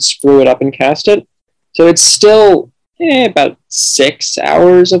before I can sprue it up and cast it. So it's still about 6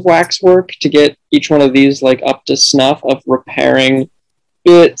 hours of wax work to get each one of these like up to snuff of repairing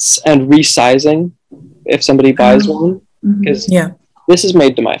bits and resizing if somebody buys one, because Yeah. this is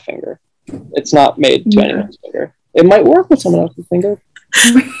made to my finger. It's not made to anyone's finger. It might work with someone else's finger.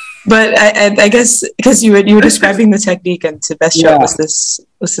 But I guess because you were describing the technique, and to best show was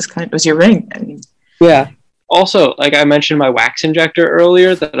this your ring? I mean, yeah. Also, like I mentioned my wax injector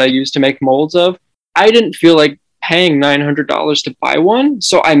earlier that I used to make molds of, I didn't feel like paying $900 to buy one,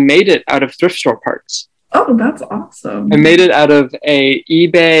 so I made it out of thrift store parts. Oh, that's awesome. I made it out of a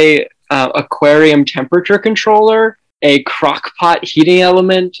eBay aquarium temperature controller, a crock pot heating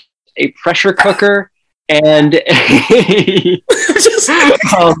element, a pressure cooker, and a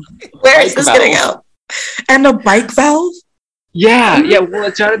where is this getting out? And a bike valve? Yeah. Well,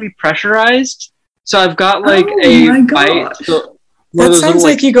 it's got to be pressurized. So I've got like Oh a my bite. gosh. So That sounds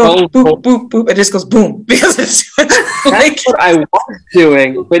like you go 12 boop, boop, boop. It just goes boom because it's like That's what I was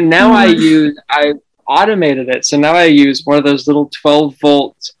doing, but now I automated it. So now I use one of those little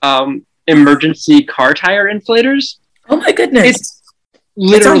 12-volt emergency car tire inflators. oh my goodness. It's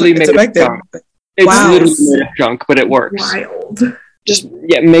literally made of effective. junk. It's Wow. literally made of junk, but it works. Wild. Just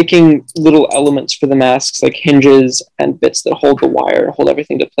making little elements for the masks, like hinges and bits that hold the wire, hold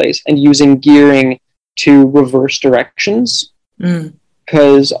everything to place, and using gearing to reverse directions.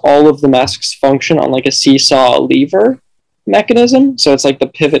 Because all of the masks function on like a seesaw lever mechanism. So it's like the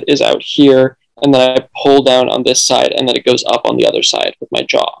pivot is out here, and then I pull down on this side, and then it goes up on the other side with my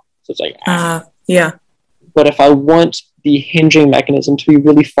jaw. So it's like, yeah. But if I want the hinging mechanism to be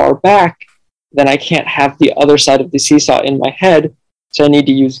really far back, then I can't have the other side of the seesaw in my head. So I need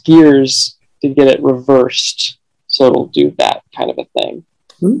to use gears to get it reversed. So it'll do that kind of a thing.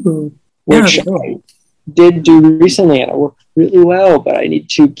 Ooh. Which Yeah, I did do recently, and it worked really well, but I need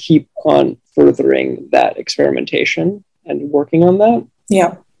to keep on furthering that experimentation and working on that.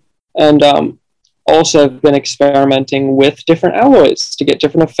 Yeah. And also I've been experimenting with different alloys to get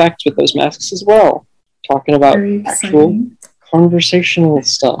different effects with those masks as well. Talking about Very actual exciting. conversational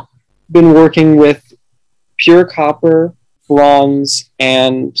stuff. Been working with pure copper, bronze,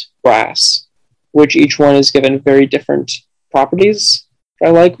 and brass, which each one is given very different properties. I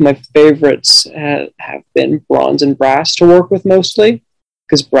like my favorites have been bronze and brass to work with mostly,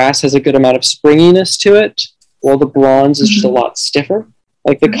 because brass has a good amount of springiness to it, while the bronze is just a lot stiffer.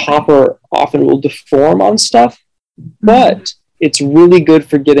 Like the copper often will deform on stuff, but it's really good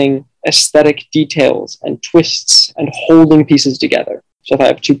for getting aesthetic details and twists and holding pieces together. So if I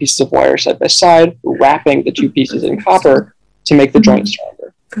have 2 pieces of wire side by side, wrapping the 2 pieces in copper to make the joint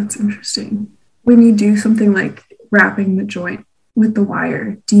stronger. That's interesting. When you do something like wrapping the joint with the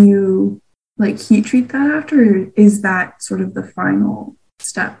wire, do you like heat treat that after, or is that sort of the final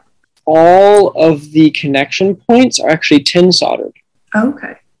step? All of the connection points are actually tin soldered.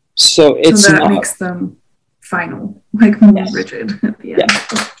 Okay. So it's So that not, makes them final, like more rigid at the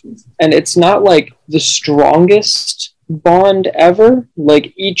end. and it's not like the strongest bond ever.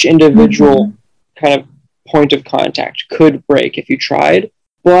 Like each individual kind of point of contact could break if you tried,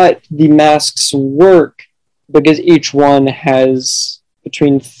 but the masks work because each one has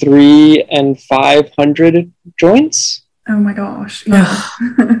between 300 and 500 joints. Oh my gosh. Yeah.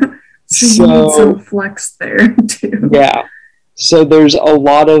 So you So- need some flex there too. Yeah. So there's a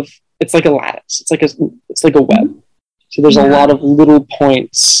lot of, it's like a lattice. It's like a web. So there's a lot of little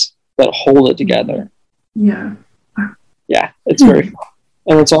points that hold it together. Yeah. Yeah, it's very fun.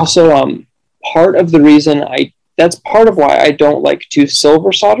 And it's also part of the reason that's part of why I don't like to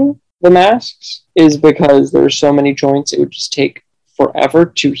silver solder the masks, is because there's so many joints, it would just take forever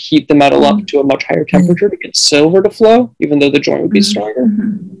to heat the metal up to a much higher temperature to get silver to flow, even though the joint would be stronger.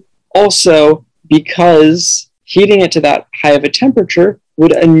 Also, because heating it to that high of a temperature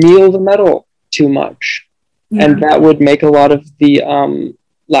would anneal the metal too much. Yeah. And that would make a lot of the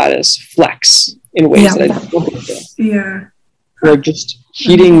lattice flex in ways that I don't want it to. Yeah. Like just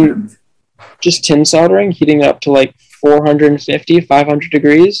heating, just tin soldering, heating it up to like 450, 500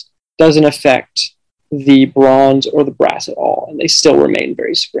 degrees doesn't affect the bronze or the brass at all, and they still remain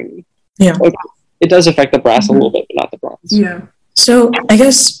very springy. Yeah. It does affect the brass a little bit, but not the bronze. Yeah. So I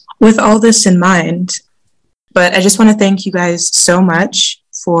guess with all this in mind, but I just want to thank you guys so much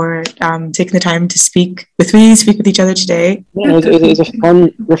for taking the time to speak with each other today. Yeah, it was a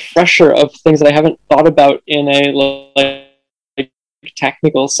fun refresher of things that I haven't thought about in a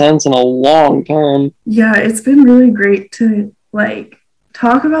technical sense in a long time. Yeah, it's been really great to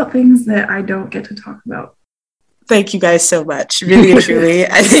talk about things that I don't get to talk about. Thank you guys so much. Really and truly.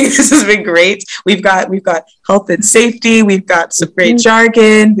 I think this has been great. We've got health and safety, we've got some great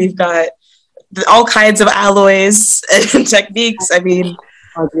jargon, we've got all kinds of alloys and techniques. I mean,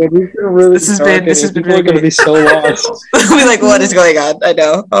 this has been really going to be so lost. We're like, what is going on? I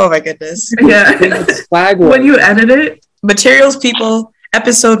know. Oh my goodness. Yeah. When you edit it. Materials People,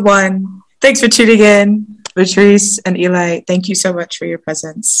 episode 1. Thanks for tuning in. Latrice and Eli, thank you so much for your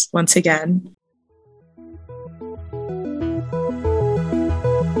presence once again.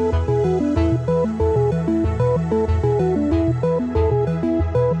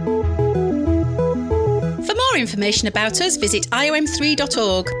 For more information about us, visit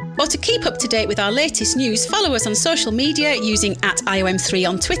iom3.org. Or to keep up to date with our latest news, follow us on social media using @iom3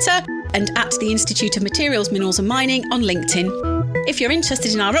 on Twitter and @the Institute of Materials, Minerals and Mining on LinkedIn. If you're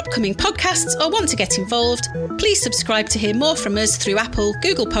interested in our upcoming podcasts or want to get involved, please subscribe to hear more from us through Apple,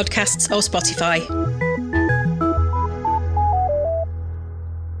 Google Podcasts or Spotify.